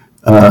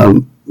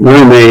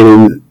roommate,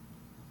 and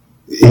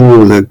he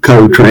was a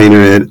co-trainer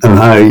at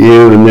Ohio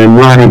U. And then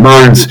Ronnie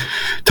Barnes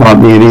taught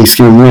me at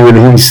ECU,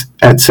 and he's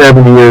at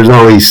 70 years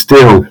old. He's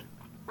still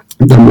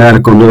the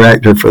medical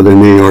director for the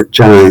New York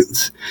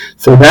Giants.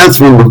 So that's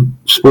from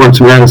a sports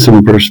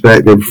medicine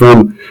perspective.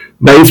 From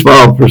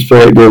baseball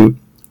perspective,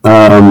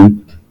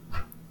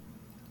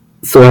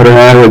 sort of,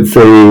 I would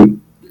say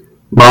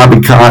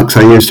Bobby Cox.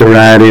 I used to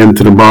ride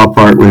into the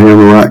ballpark with him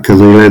a lot because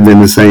we lived in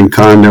the same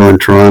condo in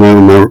Toronto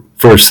in my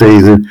first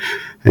season,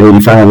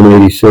 85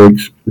 and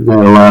 86. I had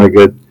a lot of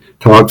good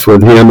talks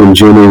with him and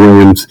Jimmy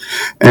Williams.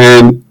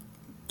 And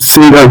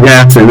Cito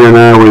Gaston and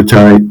I were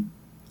tight.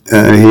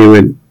 He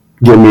would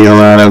give me a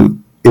lot of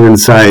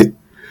insight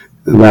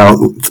about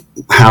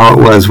how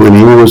it was when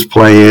he was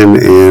playing,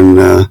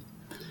 and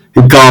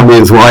he called me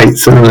his white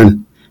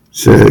son.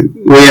 So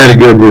we had a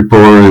good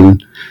rapport,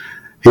 and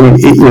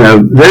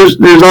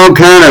there's all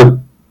kind of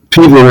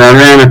people that I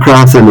ran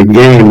across in the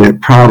game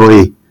that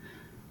probably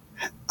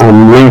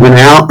I'm leaving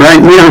out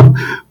right now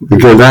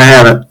because I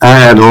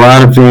had a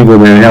lot of people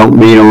that helped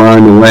me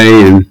along the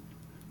way and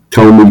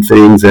told me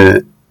things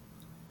that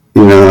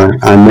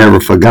I never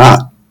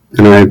forgot,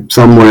 and I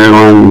somewhere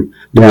along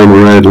down the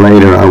road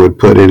later I would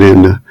put it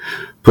into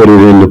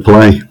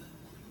play.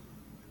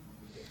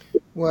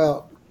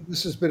 Well,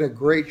 this has been a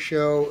great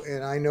show,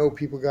 and I know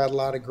people got a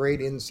lot of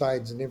great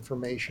insights and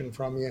information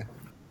from you.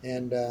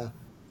 And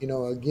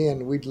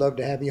again, we'd love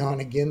to have you on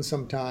again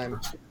sometime.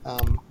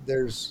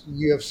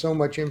 You have so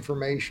much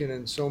information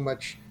and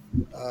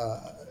uh,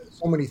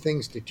 so many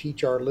things to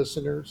teach our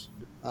listeners,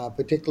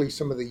 particularly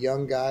some of the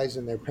young guys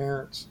and their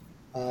parents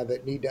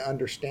that need to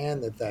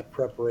understand that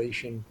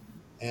preparation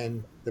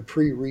and the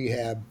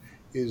pre-rehab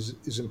is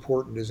as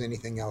important as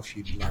anything else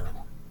you'd learn.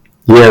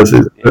 Yes,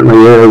 it Yeah.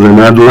 certainly is,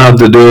 and I'd love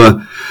to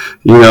do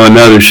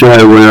another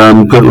show where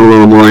I'm putting a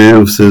little more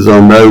emphasis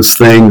on those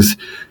things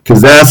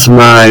because that's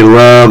my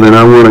love, and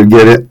I want to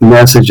get a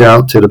message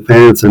out to the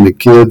parents and the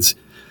kids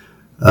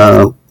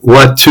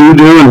what to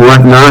do and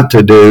what not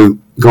to do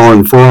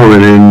going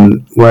forward,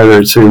 and whether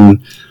it's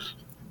in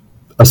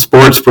a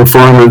sports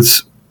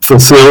performance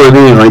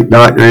facility like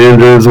Dr.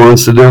 Andrews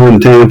wants to do in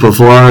Tampa,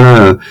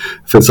 Florida,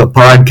 if it's a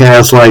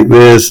podcast like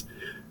this,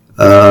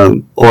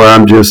 or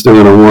I'm just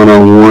doing a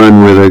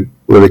one-on-one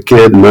with a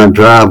kid in my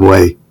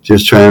driveway,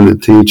 just trying to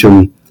teach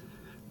them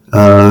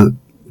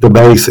the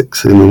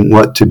basics and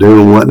what to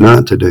do and what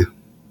not to do.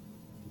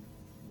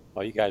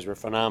 Well, you guys were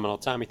phenomenal.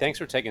 Tommy, thanks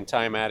for taking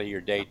time out of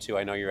your day, too.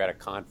 I know you're at a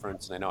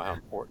conference, and I know how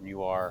important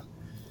you are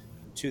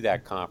to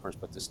that conference,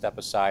 but to step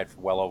aside for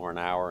well over an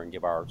hour and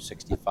give our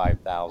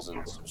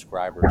 65,000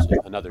 subscribers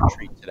another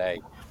treat today,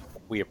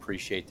 we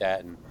appreciate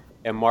that.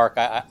 And Mark,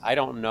 I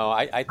don't know.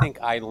 I think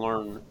I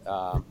learn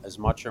as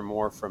much or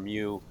more from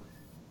you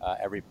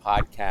every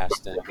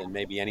podcast than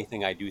maybe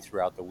anything I do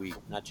throughout the week.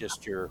 Not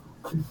just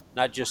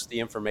the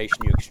information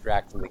you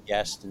extract from the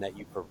guest and that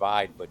you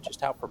provide, but just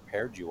how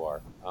prepared you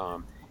are.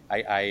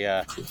 I I,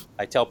 uh,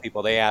 I tell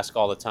people, they ask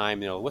all the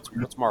time,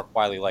 what's Mark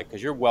Wiley like?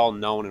 Because you're well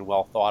known and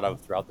well thought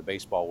of throughout the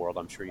baseball world.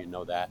 I'm sure you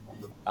know that.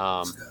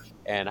 Um,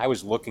 and I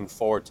was looking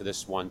forward to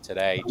this one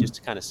today, just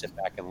to kind of sit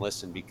back and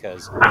listen,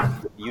 because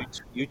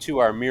you two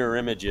are mirror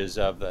images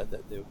of the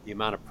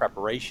amount of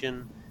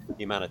preparation,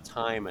 the amount of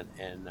time,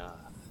 and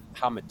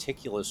how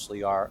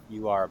meticulously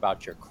you are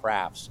about your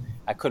crafts.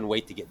 I couldn't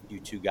wait to get you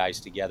two guys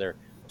together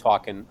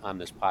talking on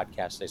this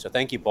podcast today. So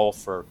thank you both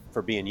for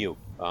being you.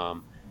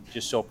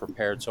 Just so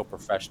prepared, so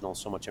professional,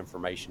 so much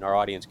information. Our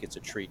audience gets a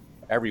treat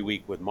every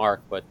week with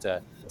Mark, but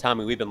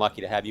Tommy, we've been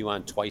lucky to have you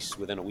on twice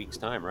within a week's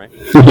time, right?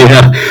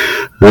 Yeah,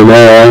 I know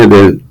I had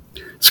to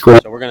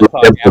scratch So we're going to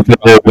talk a after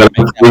about bit, how but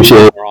to I make that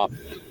appreciate it. more often.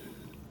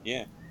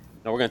 Yeah.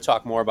 No, we're going to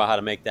talk more about how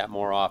to make that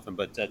more often.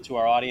 But to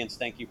our audience,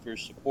 thank you for your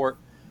support.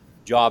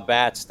 Jaw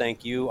Bats,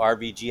 thank you.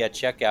 RVG at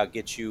checkout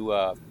gets you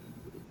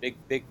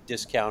big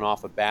discount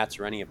off of bats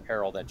or any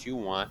apparel that you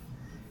want.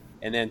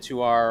 And then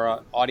to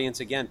our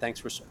audience, again, thanks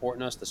for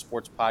supporting us, the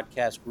Sports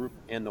Podcast Group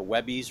and the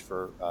Webbies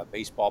for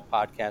Baseball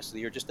Podcast of the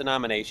Year. Just a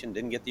nomination,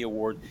 didn't get the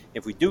award.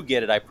 If we do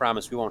get it, I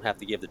promise we won't have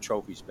to give the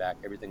trophies back.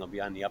 Everything will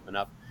be on the up and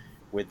up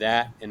with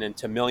that. And then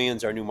to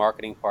Millions, our new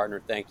marketing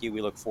partner, thank you.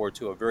 We look forward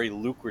to a very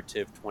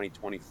lucrative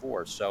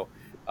 2024. So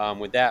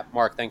with that,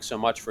 Mark, thanks so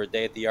much for a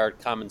day at the yard.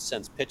 Common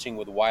sense pitching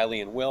with Wiley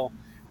and Will.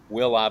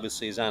 Will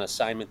obviously is on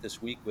assignment this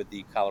week with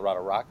the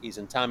Colorado Rockies.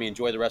 And Tommy,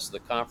 enjoy the rest of the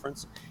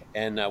conference.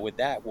 And with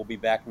that, we'll be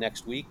back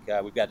next week.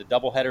 We've got a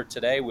doubleheader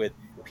today with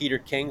Peter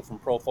King from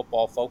Pro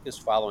Football Focus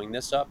following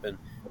this up. And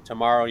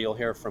tomorrow you'll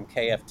hear from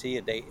KFT,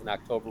 a date in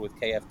October with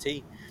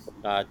KFT,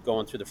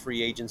 going through the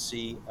free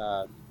agency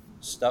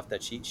stuff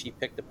that she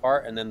picked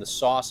apart. And then the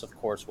Sauce, of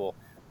course, will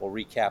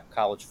recap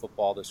college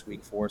football this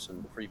week for us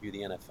and preview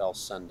the NFL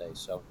Sunday.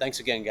 So thanks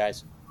again,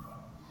 guys.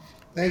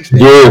 Thanks,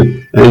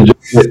 Dave. Yeah, enjoy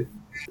it.